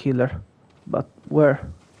the killer. But where?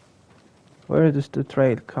 Where does the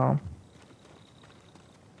trail come?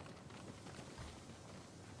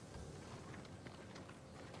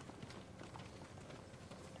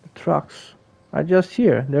 The trucks are just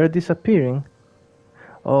here. They're disappearing.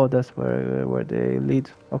 Oh, that's where they lead.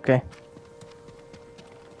 Okay.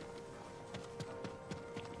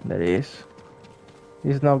 There he is.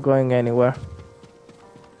 He's not going anywhere.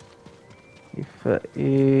 If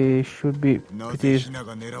he should be な pretty ぜ easy. ヒナ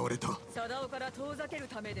が狙われた。貞夫から遠ざける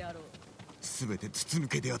ためであろう。すべて筒抜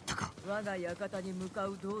けであったか。我が館に向か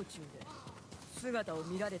う道中で姿を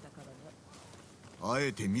見られたからな。あ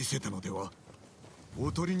えて見せたのでは。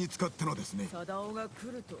おとりに使ったのですね。貞夫が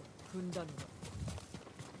来ると踏んだのだ。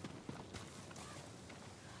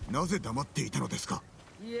なぜ黙っていたのですか。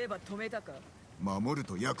言えば止めたか。守る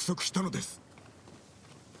と約束したのです。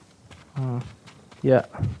Yeah.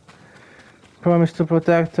 Promised to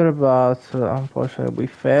protect her, but unfortunately we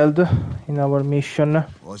failed in our mission.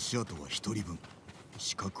 足跡は一人分。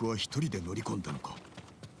資格は一人で乗り込んだのか。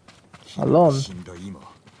 Alone. 死んだ今、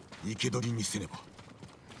生け捕りにせねば。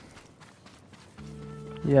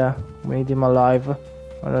 Yeah, we need him alive in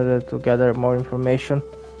order to gather more information.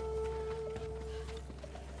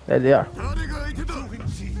 There they are. 誰が相手だ。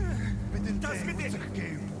助けて。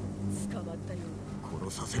捕まったよ。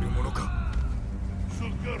殺させるものか。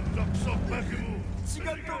血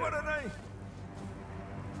が止まらない。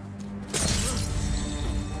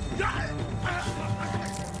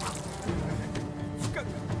深く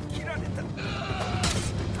切られた。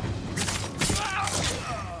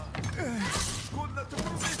こんなところ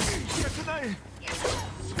で行きたくない。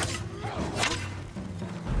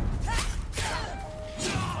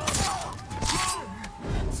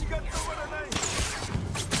血が止まらない。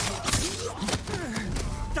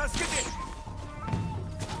助けて。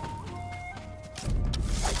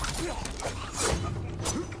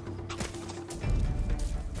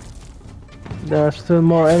 There are still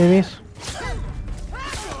more enemies.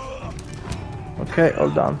 Okay, all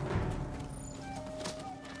done.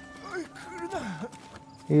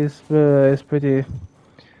 He's pretty.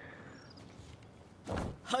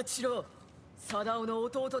 八郎、貞夫の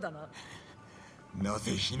弟だな。な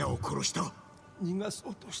ぜヒナを殺した。逃がそ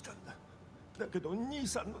うとしたんだ。だけど兄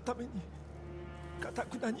さんのために堅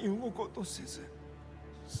くなに動こうとせず、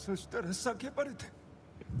そしたら叫ばれて、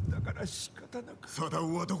だから仕方なく。サダ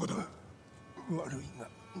オはどこだ。悪いが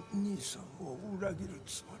兄さんを裏切る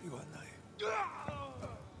つもりはない。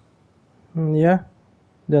Yeah.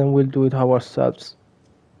 Then we'll do it ourselves.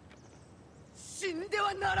 死んで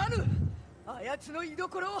はならぬ。あやつの居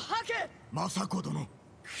所を吐け。政子殿。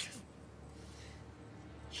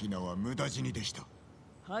ヒナは無駄死にでした。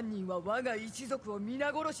犯人は我が一族を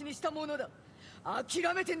皆殺しにしたものだ。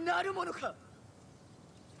諦めてなるものか。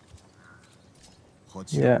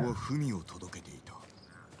八郎は文を届けていた。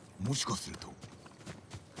もしかすると。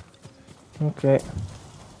Okay.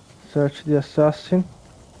 Search the assassin.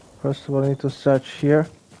 First of all, I need to search here.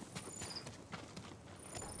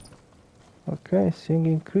 Okay,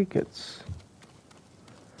 singing crickets.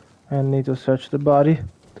 And need to search the body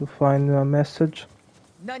to find a message.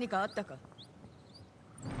 何かあったか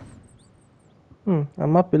A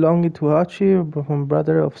map belonging to Hachi from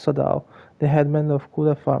brother of Sadao, the headman of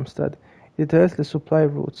Kula farmstead. It tells the supply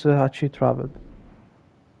routes Hachi traveled.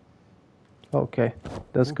 Okay,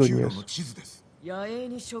 that's good 沖浦 news. の地図です。野営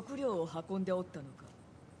に食料を運んでおったのか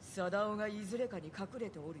貞夫がいずれかに隠れ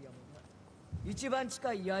ておるやもな一番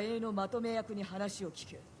近い野営のまとめ役に話を聞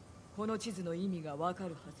けこの地図の意味がわか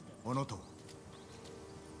るはずだあなたは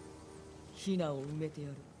ヒナを埋めてや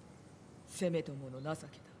るせめともの情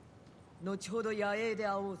けだ後ほど野営で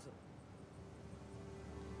会おうぞ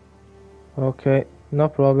Okay, no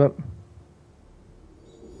problem.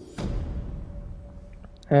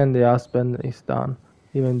 And the husband is done,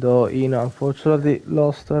 even though Ina unfortunately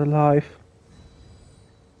lost her life.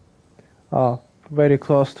 Oh, very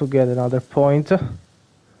close to get another point.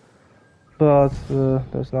 But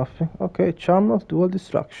there's nothing. Okay, charm of dual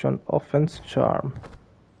destruction, offense charm.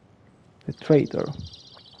 The traitor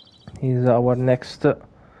is our next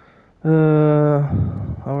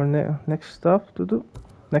next stuff to do.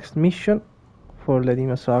 Next mission for Lady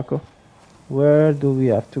Masako. Where do we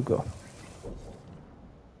have to go?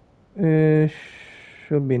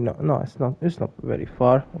 Should be no, it's not very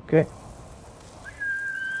far. Okay.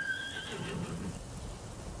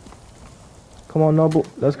 Come on, Nobu,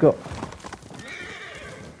 let's go.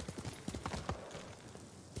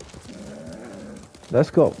 Let's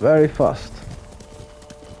go very fast.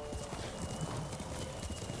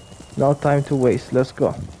 No time to waste, let's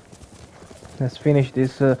go. Let's finish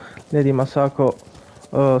this Lady Masako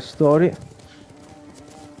story.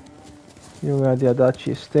 You are the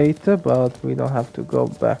Adachi estate, but we don't have to go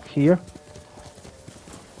back here.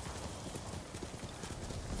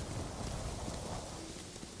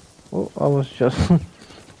 Oh, I was just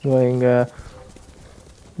going there.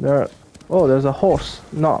 Oh, there's a horse.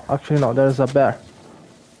 No, actually no, there's a bear.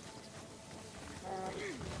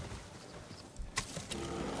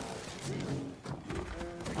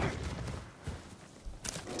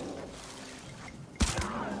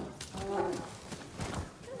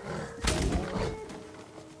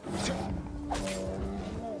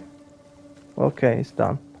 Okay, it's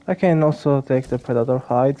done. I can also take the predator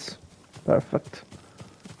hides. Perfect.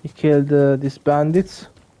 He killed these bandits,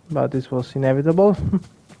 but this was inevitable.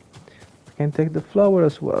 I can take the flower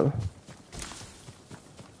as well.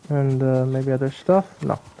 And maybe other stuff?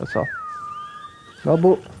 No, that's all.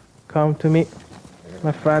 Nobu, come to me,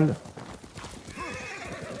 my friend.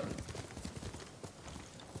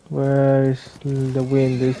 Where is the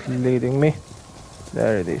wind is leading me?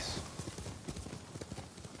 There it is.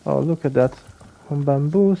 Oh, look at that. Some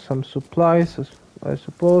bamboo, some supplies, I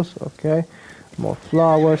suppose. Okay. More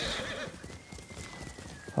flowers.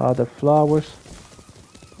 Other flowers.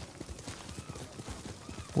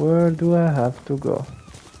 Where do I have to go?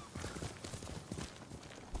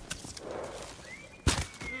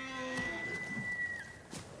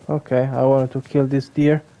 Okay, I wanted to kill this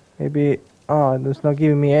deer. Maybe... Oh, it's not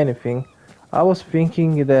giving me anything. I was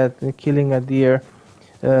thinking that killing a deer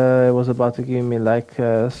was about to give me like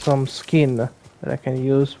some skin that I can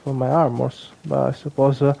use for my armors. But I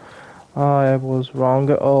suppose I was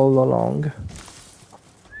wrong all along.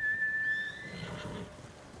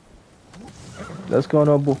 Let's go,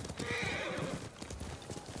 Nobu.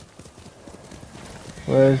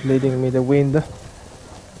 Where is leading me the wind?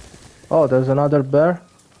 Oh, there's another bear.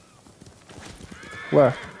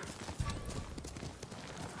 Where?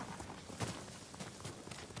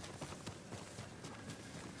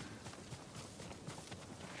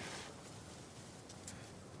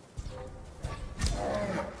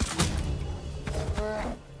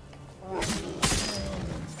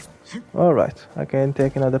 Alright, I can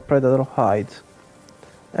take another predator hide.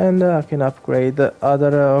 And I can upgrade the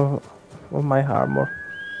other of my armor.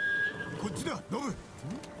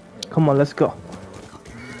 Come on, let's go.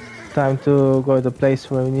 Time to go to the place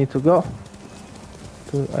where we need to go.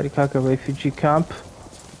 To Arikaka refugee camp.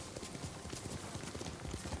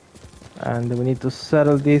 And we need to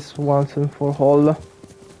settle this once and for all.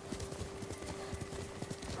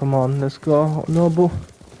 Come on, let's go, Nobu.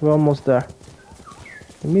 We're almost there.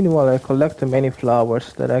 Meanwhile, I collect many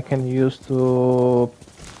flowers that I can use to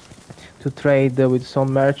trade with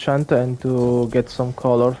some merchant and to get some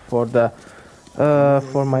color for the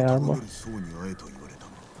for my armor.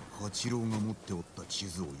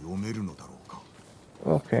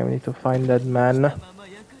 Okay, we need to find that man. I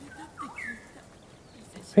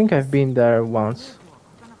think I've been there once.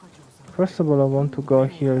 First of all, I want to go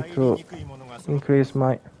here to increase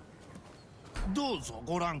my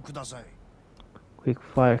quick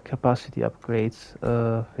fire capacity upgrades.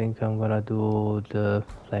 I think I'm gonna do the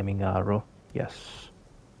flaming arrow. Yes.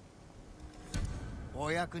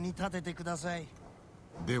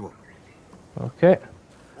 Okay.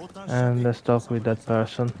 And let's talk with that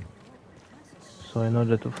person. So in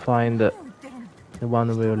order to find the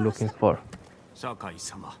one we were looking for. Sakai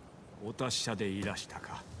様、お達者でいらした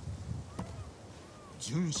か。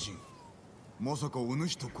純真、まさかお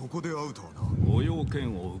主とここで会うとはな。ご用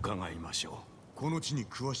件を伺いましょう。この地に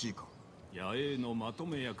詳しいか。野営のまと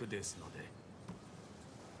め役ですので。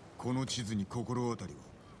この地図に心当たり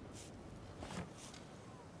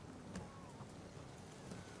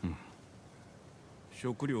は。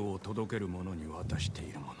食料を届ける者に渡して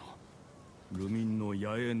いるもの。流民の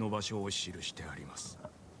野営の場所を記してあります。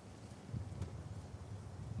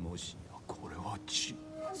もしやこれは血。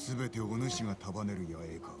すべてお主が束ねる野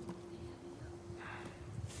営か。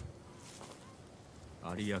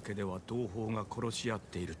有明では同胞が殺し合っ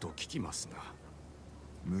ていると聞きますが。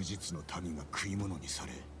無実の民が食い物にさ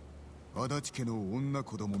れ、足立家の女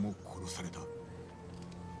子供も殺された。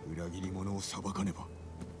裏切り者を裁かねば。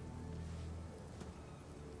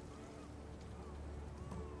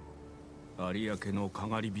有明のか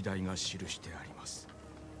がり火台が記してあります。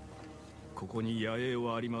ここに野営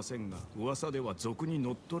はありませんが、噂では賊に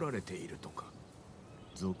乗っ取られているとか。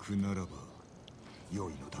賊ならば良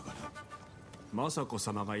いのだがな。Masako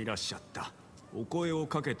様がいらっしゃった。お声を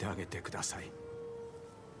かけてあげてください。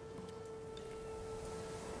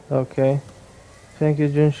Okay. Thank you,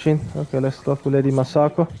 Junshin. Okay, let's talk with Lady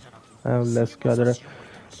Masako. And let's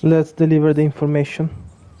deliver the information.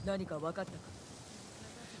 何か分かったか。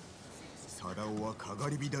貞夫はかが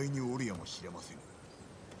り火台におるやもしれません。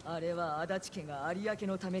あれは足立家が有明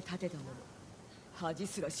のため建てたもの。恥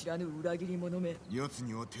すら知らぬ裏切り者め。奴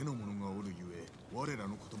には手の者がおるゆえ、我ら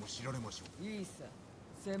のことも知られましょう。いいさ。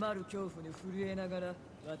迫る恐怖に震えながら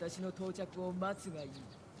私の到着を待つがいい。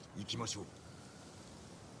行きましょ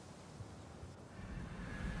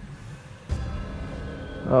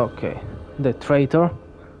う。Okay, the traitor.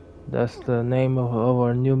 That's the name of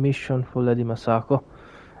our new mission for Lady Masako.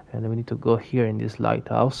 And we need to go here in this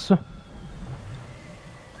lighthouse.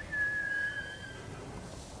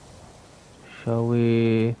 Shall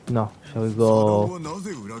we... No, shall we go...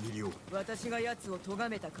 私が奴を咎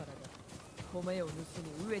めたからだ。米を盗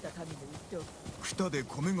み飢えた民も言っておく。蓋で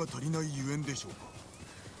米が足りないゆえんでしょうか。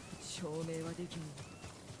証明はできぬ。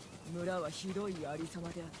村はひどいありさま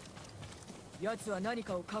であった。奴は何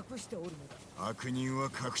かを隠しておるのだ。悪人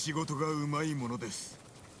は隠し事がうまいものです。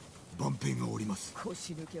万兵がおります。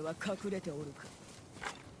腰抜けは隠れておるか。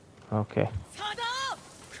Okay. サダオ、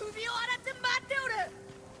首を洗って待っておる。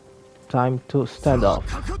Time to stand off.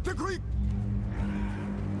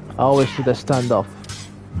 Always to the standoff.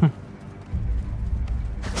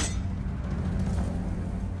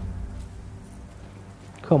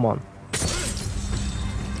 Come on.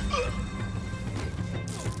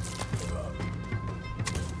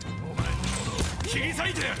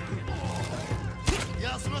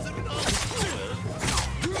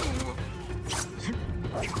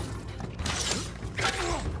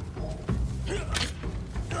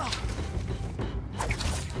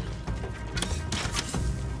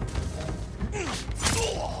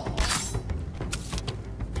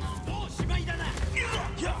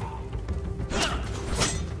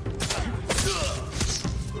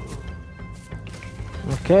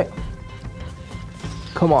 Okay.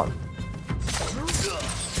 Come on.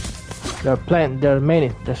 There are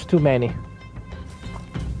many. There's too many.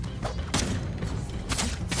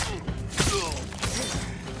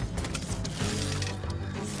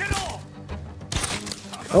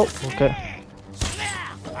 Oh, okay.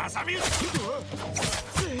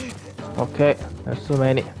 Okay, there's too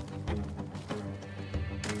many.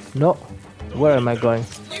 No. Where am I going?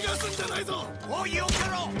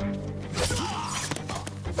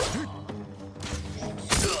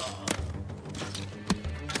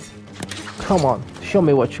 Come on, show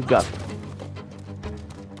me what you got.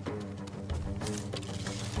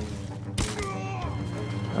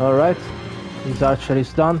 Alright, his archery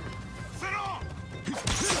is done.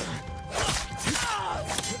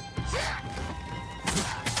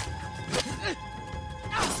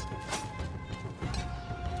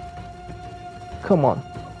 Come on.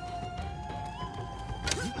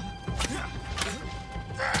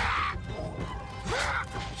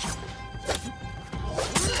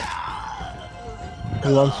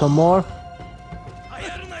 You want some more?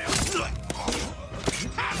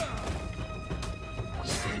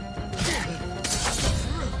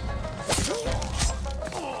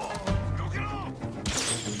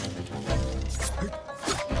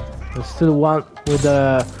 There's still one with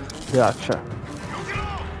the archer.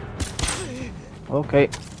 Okay,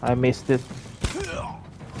 I missed it.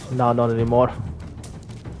 No, not anymore.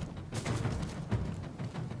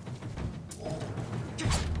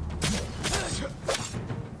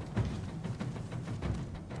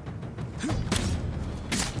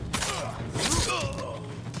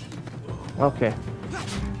 Okay.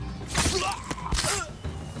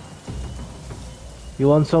 You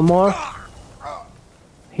want some more?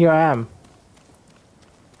 Here I am.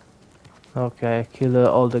 Okay, kill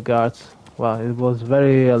all the guards. Wow, it was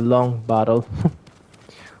very long battle.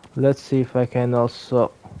 Let's see if I can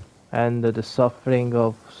also end the suffering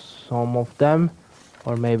of some of them,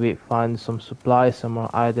 or maybe find some supplies, some more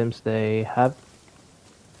items they have.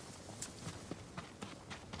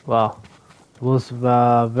 Wow, it was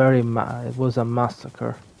it was a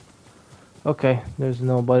massacre. Okay, there's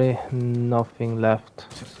nobody, nothing left,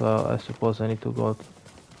 so I suppose I need to go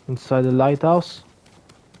inside the lighthouse.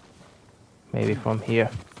 Maybe from here.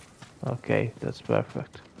 Okay, that's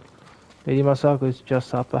perfect. Lady Masako is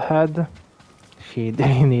just up ahead.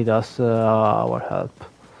 They need us, our help.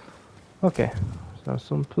 Okay, some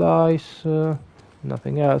supplies,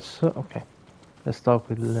 nothing else. Okay, let's talk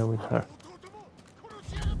with her.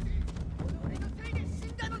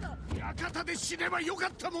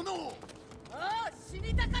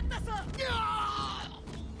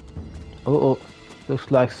 Oh,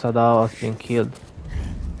 looks like Sadao has been killed.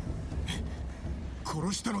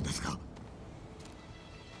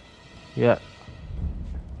 Yeah.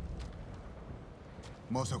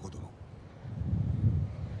 Masako殿。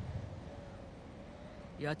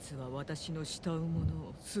奴は私の慕う者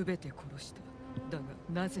を全て殺した。だが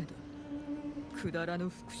なぜだ。くだらぬ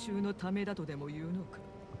復讐のためだとでも言うのか。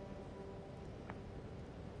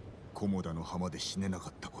菰田の浜で死ねなか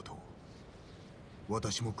ったことを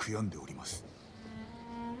私も悔やんでおります。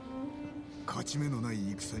勝ち目のない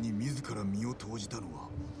戦に自ら身を投じたのは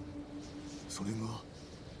それが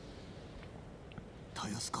た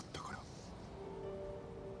やすかったから。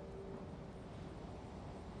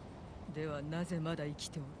ではなぜまだ生き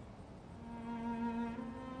ておる。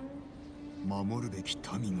守るべき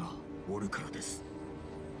民がおるからです。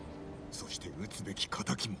そして討つべき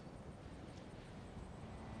仇も。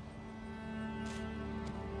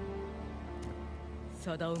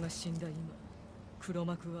貞夫が死んだ今、黒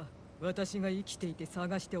幕は私が生きていて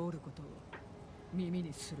探しておることを耳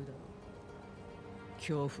にするだろう。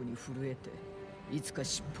恐怖に震えていつか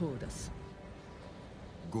尻尾を出す。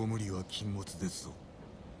ご無理は禁物ですぞ。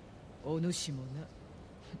お主もな。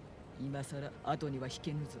今さら後には引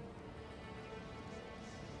けぬぞ。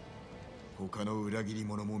他の裏切り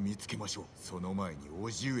者も見つけましょう。その前に叔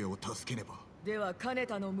父上を助けねば。では金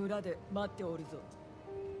田の村で待っておるぞ。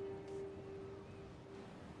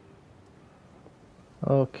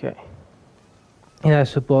Okay. And I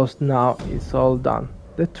suppose now it's all done.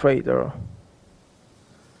 The traitor.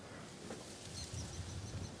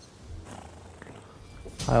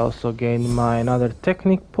 I also gained my another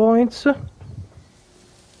technique points.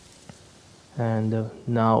 And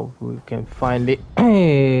now we can finally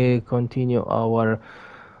continue our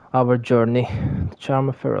journey. Charm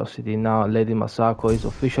of Ferocity. Now Lady Masako is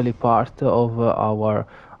officially part of our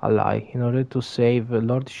ally in order to save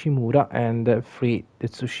Lord Shimura and free the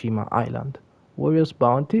Tsushima island. Warrior's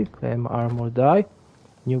Bounty, claim armor die.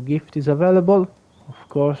 New gift is available. Of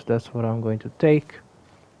course, that's what I'm going to take.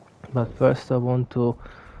 But first I want to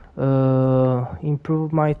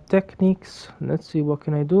improve my techniques. Let's see, what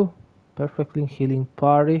can I do? Perfectly healing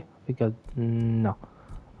parry. I think no.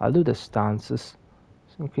 I'll do the stances.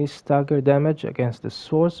 Increase stagger damage against the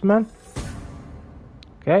swordsman.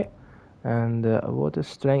 Okay. And water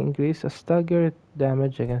strength increase a stagger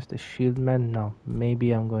damage against the shieldman. No,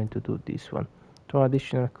 maybe I'm going to do this one. Throw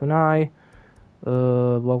additional kunai.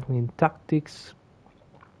 Walking tactics.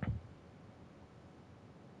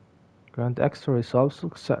 Grant extra resolve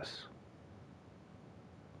success.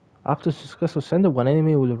 After successful sender, one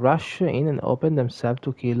enemy will rush in and open themselves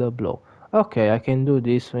to kill a blow. Okay, I can do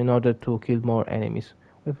this in order to kill more enemies.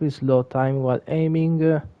 If it's low time while aiming,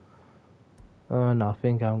 no, I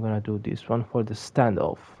think I'm gonna do this one for the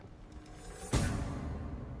standoff.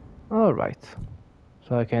 Alright,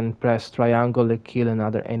 so I can press triangle and kill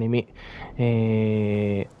another enemy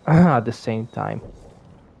at the same time.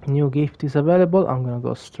 New gift is available. I'm gonna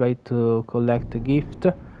go straight to collect the gift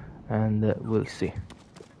and we'll see.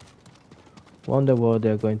 Wonder what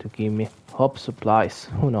they're going to give me. Hope supplies,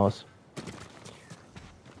 who knows.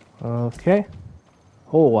 Okay.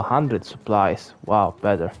 Oh, 100 supplies. Wow,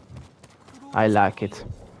 better. I like it.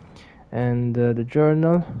 And the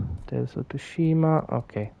journal, Tales of Tsushima.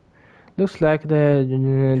 Okay, Looks like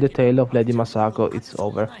the tale of Lady Masako is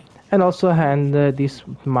over. And also, this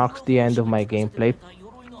marks the end of my gameplay.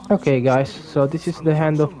 Okay guys, so this is the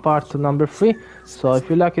end of part number 3. So if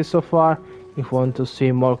you like it so far, if you want to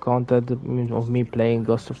see more content of me playing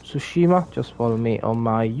Ghost of Tsushima, just follow me on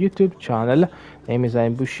my YouTube channel. Name is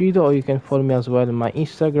Bushido, or you can follow me as well on my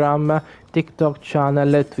Instagram, TikTok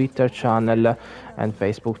channel, Twitter channel, and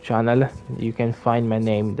Facebook channel. You can find my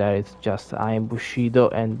name there. It's just I am Bushido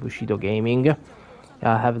and Bushido Gaming.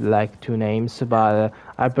 I have like 2 names, but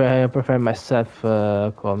I prefer myself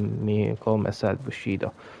call myself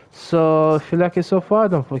Bushido. So if you like it so far,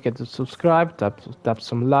 don't forget to subscribe, tap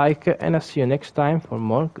some like, and I'll see you next time for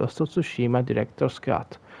more Ghost of Tsushima Director's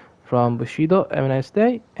Cut. From Bushido, have a nice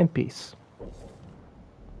day and peace.